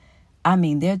meticulous. I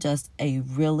mean, they're just a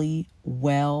really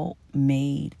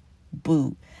well-made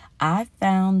boot. I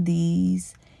found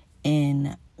these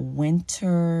in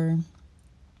Winter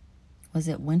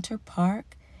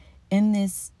Park, in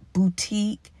this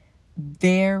boutique,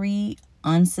 very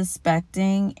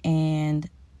unsuspecting, and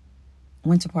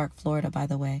Winter Park, Florida, by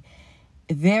the way,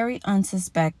 very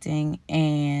unsuspecting,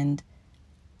 and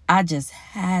I just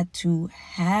had to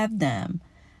have them.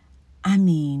 I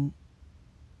mean,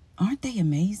 aren't they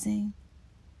amazing?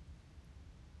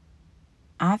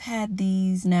 I've had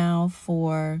these now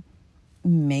for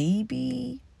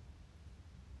maybe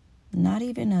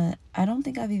I don't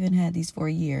think I've even had these for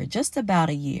a year, just about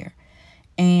a year.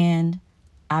 And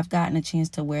I've gotten a chance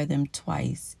to wear them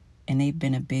twice, and they've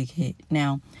been a big hit.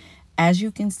 Now, as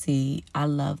you can see, I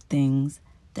love things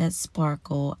that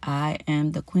sparkle. I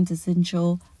am the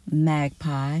quintessential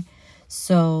magpie.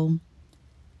 So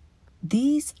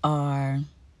these are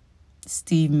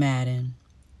Steve Madden.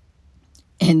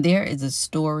 And there is a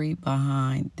story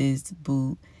behind this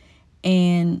boot.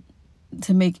 And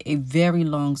to make a very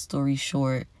long story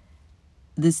short,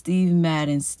 the Steve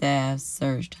Madden staff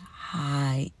searched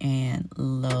high and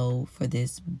low for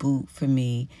this boot for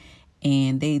me,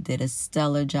 and they did a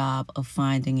stellar job of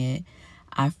finding it.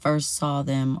 I first saw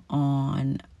them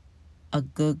on a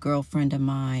good girlfriend of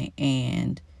mine,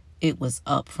 and it was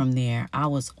up from there. I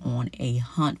was on a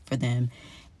hunt for them,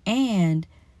 and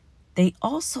they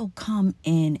also come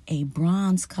in a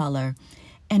bronze color.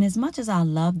 And as much as I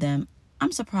love them,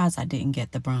 I'm surprised I didn't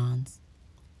get the bronze.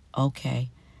 Okay.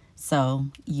 So,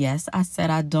 yes, I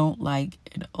said I don't like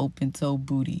an open-toe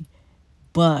booty,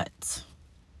 but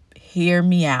hear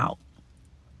me out.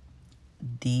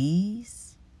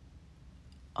 These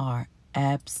are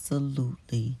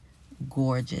absolutely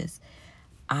gorgeous.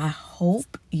 I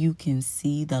hope you can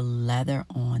see the leather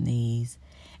on these.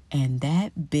 And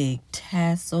that big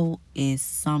tassel is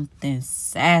something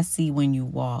sassy when you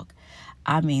walk.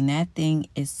 I mean, that thing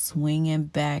is swinging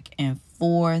back and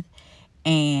forth,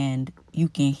 and you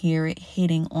can hear it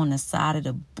hitting on the side of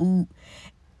the boot.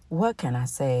 What can I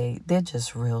say? They're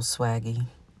just real swaggy.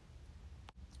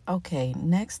 Okay,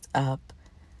 next up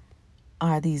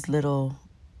are these little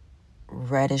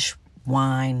reddish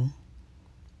wine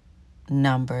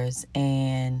numbers,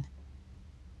 and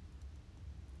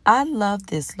I love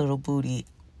this little booty.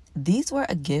 These were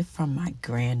a gift from my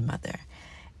grandmother,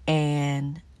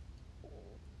 and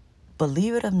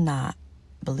believe it or not,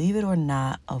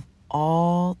 of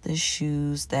all the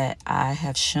shoes that I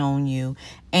have shown you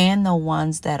and the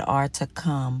ones that are to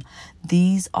come,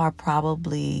 these are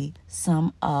probably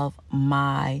some of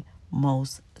my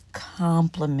most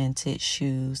complimented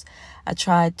shoes. I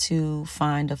tried to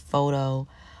find a photo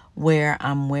where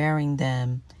I'm wearing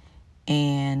them,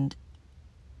 and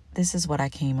this is what I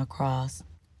came across.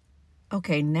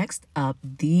 Okay, next up,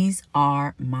 these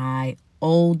are my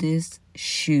oldest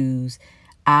shoes.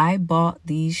 I bought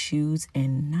these shoes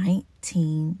in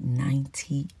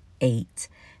 1998.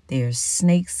 They're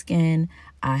snakeskin.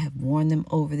 I have worn them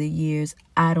over the years.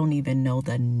 I don't even know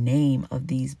the name of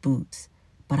these boots,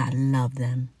 but I love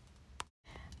them.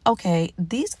 Okay,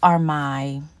 these are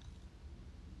my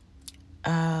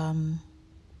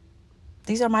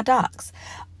Docs.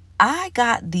 I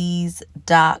got these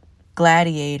Doc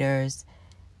Gladiators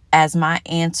as my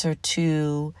answer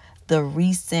to the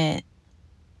recent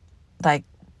like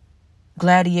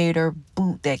Gladiator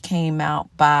boot that came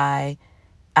out by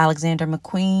Alexander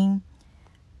McQueen.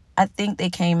 I think they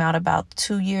came out about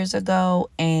 2 years ago,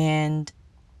 and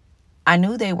I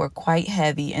knew they were quite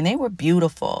heavy and they were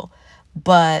beautiful,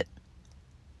 but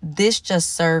this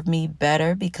just served me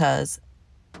better because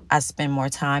I spend more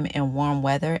time in warm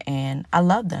weather and I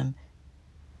love them.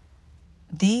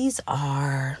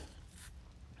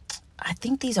 I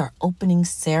think these are opening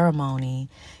ceremony.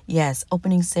 Yes,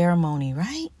 opening ceremony,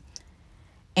 right?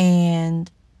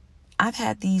 And I've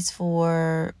had these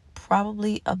for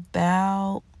probably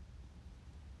about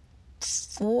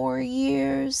 4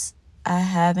 years. I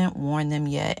haven't worn them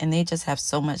yet, and they just have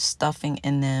so much stuffing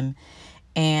in them.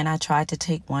 And I tried to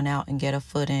take one out and get a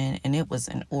foot in, and it was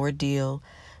an ordeal.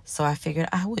 So I figured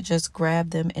I would just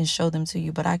grab them and show them to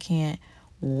you, but I can't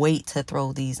wait to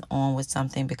throw these on with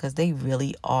something because they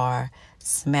really are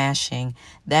smashing.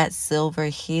 That silver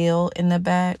heel in the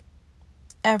back,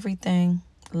 everything.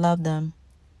 Love them.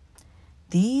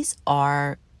 These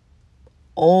are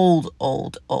old.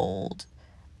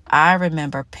 I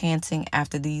remember panting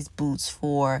after these boots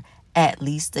for at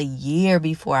least a year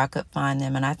before I could find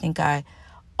them. And I think I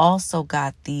also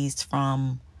got these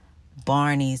from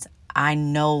Barney's. I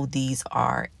know these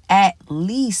are at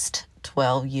least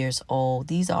 12 years old.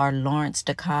 These are Lawrence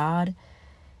Decade,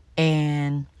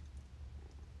 and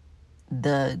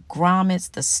the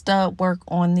grommets, the stud work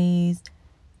on these,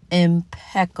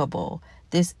 impeccable.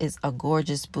 This is a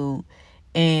gorgeous boot,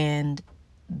 and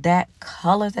that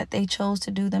color that they chose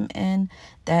to do them in,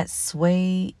 that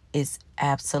suede, is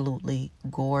absolutely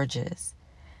gorgeous.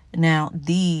 Now,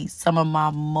 these, some of my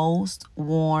most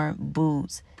worn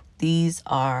boots, these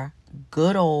are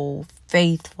good old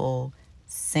faithful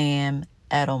Sam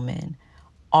Edelman.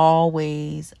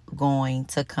 Always going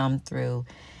to come through.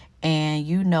 And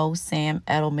you know Sam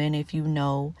Edelman, if you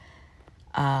know,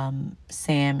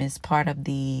 Sam is part of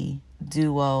the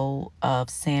duo of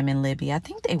Sam and Libby. I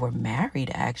think they were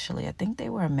married, actually. I think they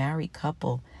were a married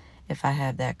couple, if I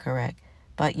have that correct.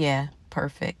 But yeah,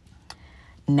 perfect.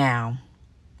 Now,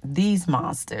 these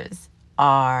monsters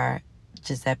are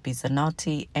Giuseppe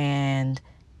Zanotti, and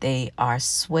they are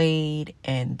suede,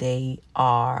 and they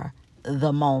are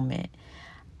the moment.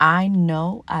 I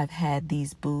know I've had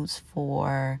these boots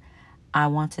for, I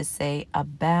want to say,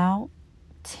 about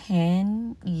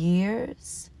 10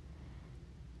 years.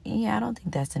 Yeah, I don't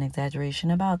think that's an exaggeration.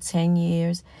 About 10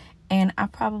 years. And I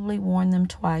probably worn them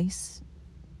twice,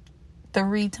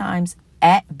 3 times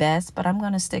at best, but I'm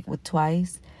going to stick with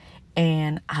twice.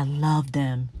 And I love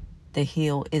them. The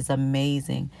heel is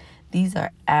amazing. These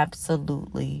are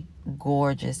absolutely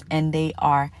gorgeous, and they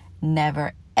are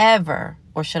never, ever,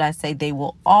 or should I say they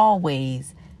will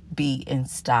always be in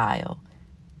style.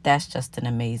 That's just an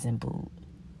amazing boot.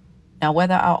 Now,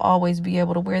 whether I'll always be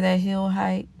able to wear that heel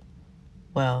height,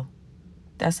 well,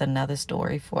 that's another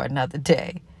story for another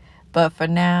day. But for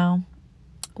now,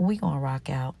 we gonna rock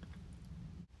out.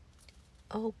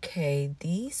 Okay,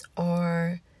 these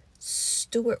are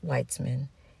Stuart Weitzman,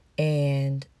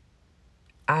 and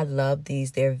I love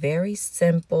these. They're very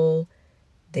simple.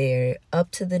 They're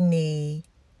up to the knee,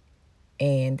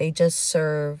 and they just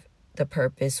serve the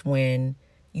purpose when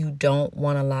you don't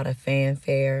want a lot of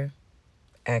fanfare.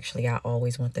 Actually, I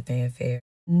always want the fanfare.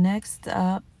 Next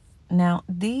up, now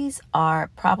these are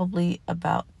probably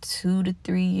about 2 to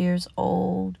 3 years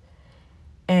old,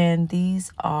 and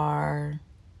these are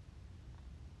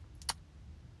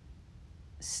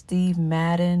Steve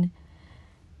Madden.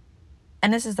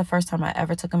 And this is the first time I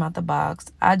ever took them out the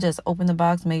box. I just opened the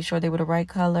box, made sure they were the right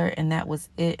color, and that was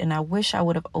it. And I wish I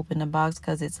would have opened the box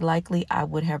because it's likely I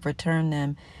would have returned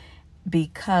them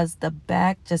because the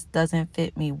back just doesn't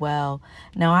fit me well.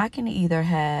 Now, I can either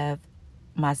have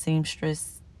my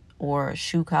seamstress or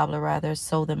shoe cobbler rather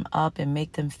sew them up and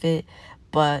make them fit,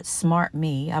 but smart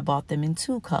me, I bought them in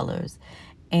 2 colors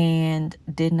and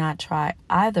did not try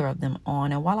either of them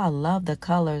on. And while I love the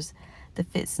colors, the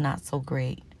fit's not so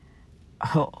great.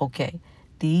 Oh, okay.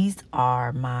 These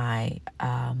are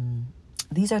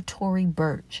these are Tory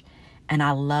Burch, and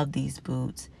I love these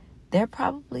boots. They're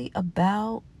probably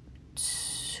about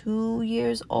 2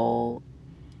 years old,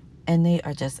 and they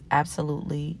are just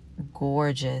absolutely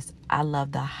gorgeous. I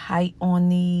love the height on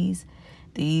these.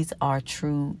 These are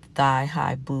true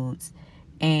thigh-high boots,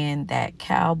 and that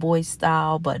cowboy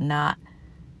style, but not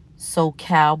so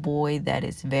cowboy that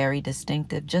it's very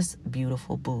distinctive. Just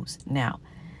beautiful boots. Now,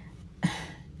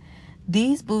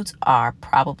 these boots are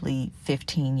probably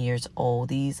 15 years old.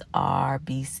 These are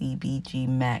BCBG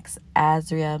Max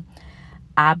Azria.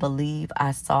 I believe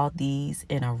I saw these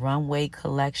in a runway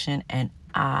collection and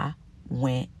I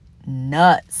went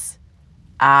nuts.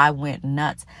 I went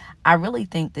nuts. I really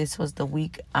think this was the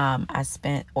week I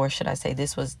spent, or should I say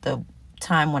this was the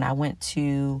time when I went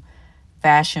to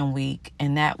Fashion Week,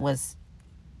 and that was,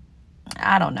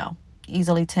 I don't know,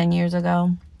 easily 10 years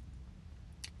ago.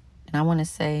 And I want to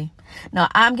say, no,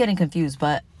 I'm getting confused,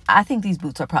 but I think these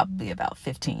boots are probably about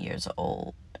 15 years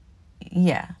old.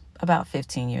 Yeah, about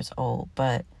 15 years old,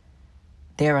 but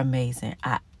they're amazing.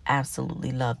 I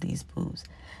absolutely love these boots.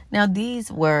 Now,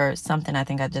 these were something I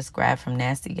think I just grabbed from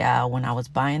Nasty Gal when I was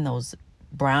buying those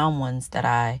brown ones that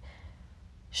I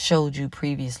showed you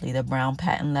previously, the brown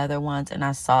patent leather ones, and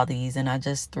I saw these and I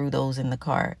just threw those in the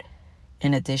cart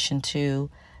in addition to,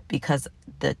 because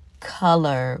the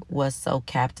color was so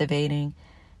captivating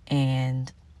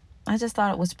and I just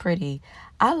thought it was pretty.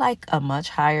 I like a much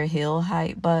higher heel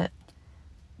height, but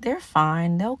they're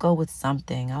fine. They'll go with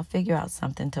something. I'll figure out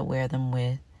something to wear them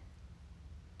with.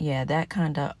 Yeah, that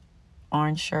kind of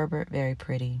orange sherbet, very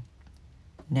pretty.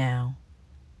 Now,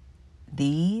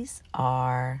 these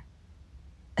are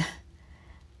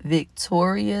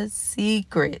Victoria's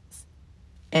Secrets,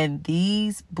 and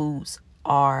these boots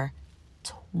are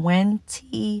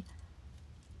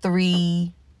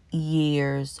 23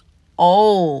 years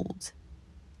old.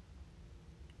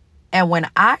 And when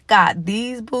I got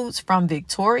these boots from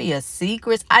Victoria's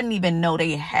Secrets, I didn't even know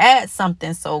they had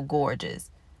something so gorgeous.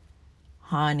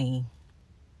 Honey,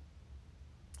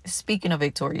 speaking of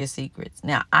Victoria's Secrets,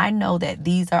 now I know that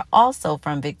these are also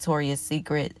from Victoria's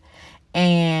Secret,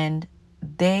 and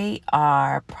they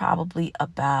are probably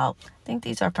about, I think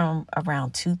these are from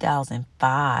around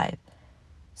 2005.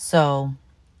 So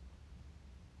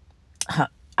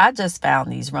I just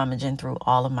found these rummaging through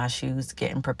all of my shoes,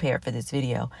 getting prepared for this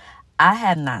video. I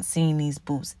have not seen these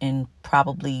boots in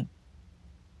probably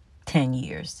 10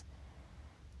 years,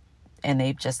 and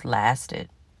they've just lasted.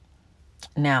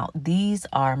 Now, these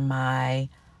are my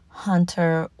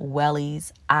Hunter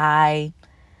wellies.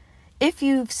 If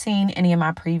you've seen any of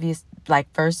my previous,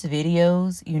 first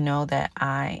videos, you know that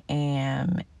I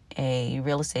am a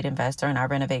real estate investor and I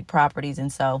renovate properties.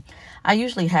 And so I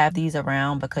usually have these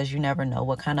around because you never know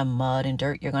what kind of mud and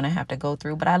dirt you're going to have to go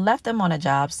through. But I left them on a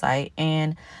job site,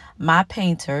 and my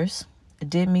painters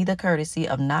did me the courtesy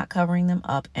of not covering them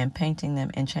up and painting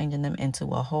them and changing them into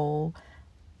a whole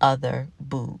other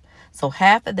boot. So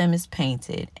half of them is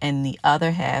painted and the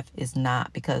other half is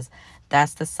not, because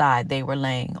that's the side they were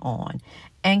laying on.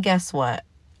 And guess what?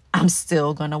 I'm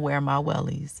still gonna wear my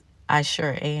wellies. I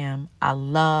sure am. I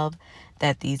love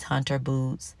that these Hunter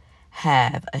boots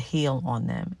have a heel on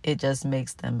them. It just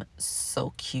makes them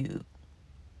so cute.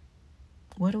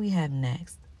 What do we have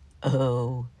next?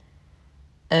 Oh,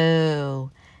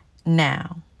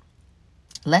 now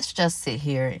let's just sit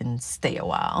here and stay a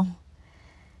while.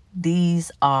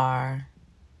 These are,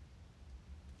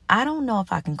 I don't know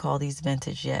if I can call these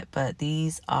vintage yet, but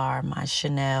these are my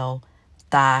Chanel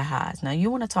thigh highs. Now, you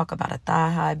want to talk about a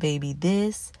thigh high, baby.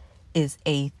 This is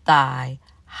a thigh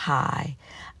high.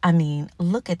 I mean,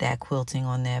 look at that quilting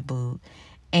on that boot.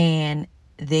 And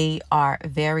they are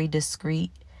very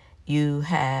discreet. You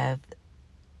have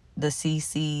the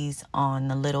CCs on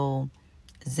the little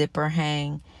zipper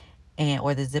hang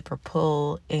or the zipper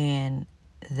pull, and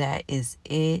that is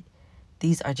it.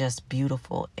 These are just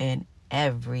beautiful, and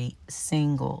every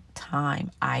single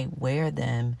time I wear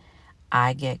them,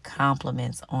 I get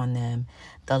compliments on them.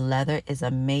 The leather is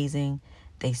amazing.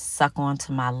 They suck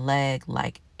onto my leg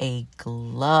like a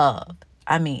glove.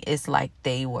 I mean, it's like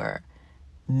they were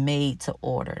made to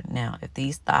order. Now, if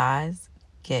these thighs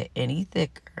get any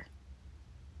thicker,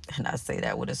 and I say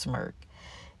that with a smirk,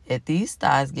 if these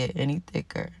thighs get any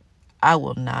thicker, I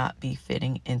will not be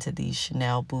fitting into these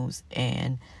Chanel boots,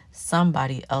 and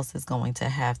somebody else is going to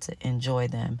have to enjoy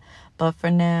them. But for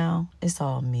now, it's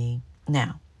all me.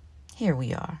 Now, here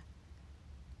we are.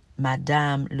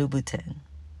 Madame Louboutin.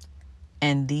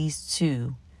 And these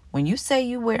two, when you say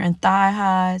you're wearing thigh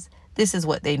highs, this is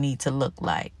what they need to look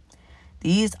like.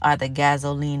 These are the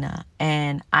Gasolina,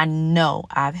 and I know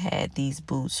I've had these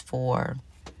boots for,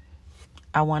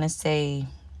 I want to say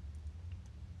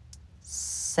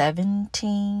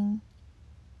 17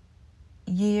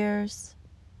 years.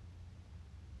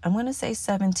 I'm going to say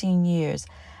 17 years.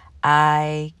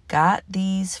 I got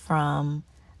these from,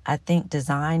 I think,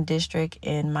 Design District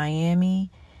in Miami,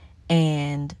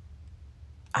 and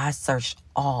I searched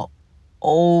all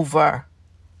over.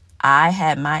 I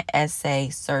had my essay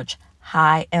search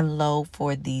high and low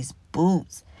for these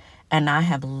boots, and I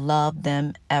have loved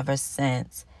them ever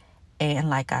since. And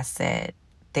like I said,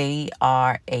 they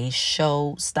are a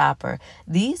showstopper.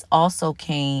 These also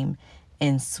came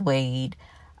in suede.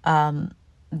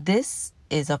 This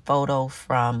is a photo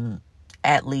from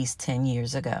at least 10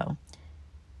 years ago.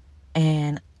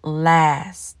 And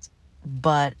last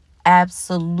but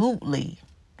absolutely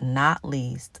not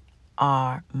least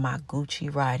are my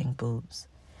Gucci riding boots.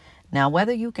 Now,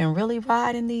 whether you can really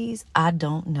ride in these, I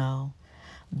don't know.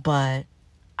 But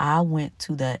I went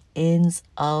to the ends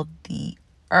of the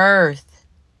earth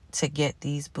to get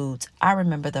these boots. I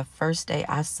remember the first day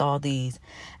I saw these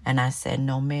and I said,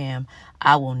 no, ma'am,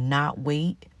 I will not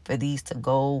wait for these to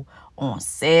go on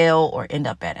sale or end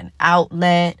up at an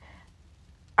outlet.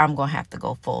 I'm going to have to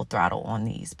go full throttle on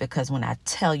these, because when I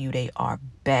tell you they are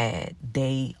bad,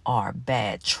 they are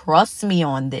bad. Trust me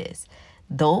on this.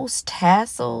 Those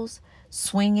tassels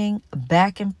swinging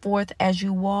back and forth as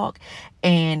you walk,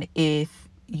 and if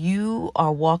you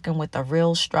are walking with a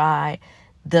real stride,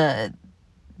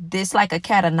 this like a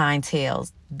cat of nine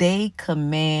tails. They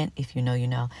command, if you know, you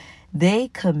know, they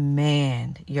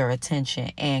command your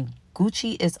attention. And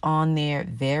Gucci is on there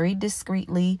very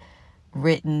discreetly,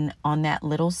 written on that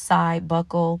little side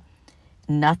buckle.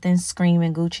 Nothing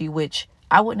screaming Gucci, which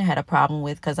I wouldn't have had a problem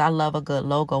with because I love a good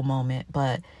logo moment.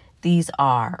 But these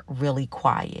are really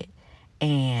quiet,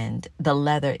 and the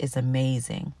leather is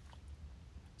amazing.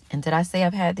 And did I say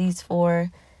I've had these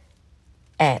for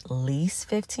at least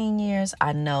 15 years?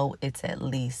 I know it's at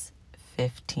least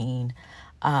 15.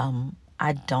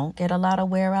 I don't get a lot of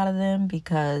wear out of them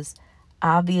because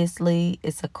obviously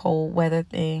it's a cold weather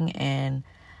thing, and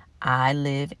I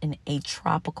live in a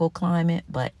tropical climate.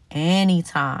 But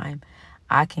anytime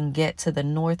I can get to the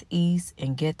Northeast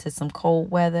and get to some cold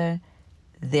weather,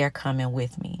 they're coming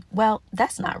with me. Well,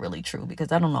 that's not really true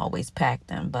because I don't always pack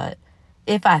them, but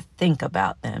if I think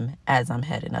about them as I'm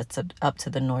heading up to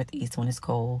the Northeast when it's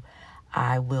cold,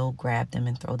 I will grab them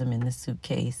and throw them in the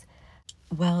suitcase.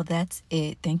 Well, that's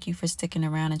it. Thank you for sticking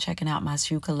around and checking out my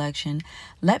shoe collection.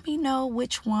 Let me know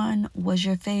which one was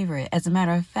your favorite. As a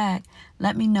matter of fact,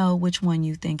 let me know which one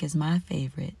you think is my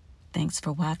favorite. Thanks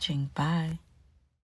for watching. Bye.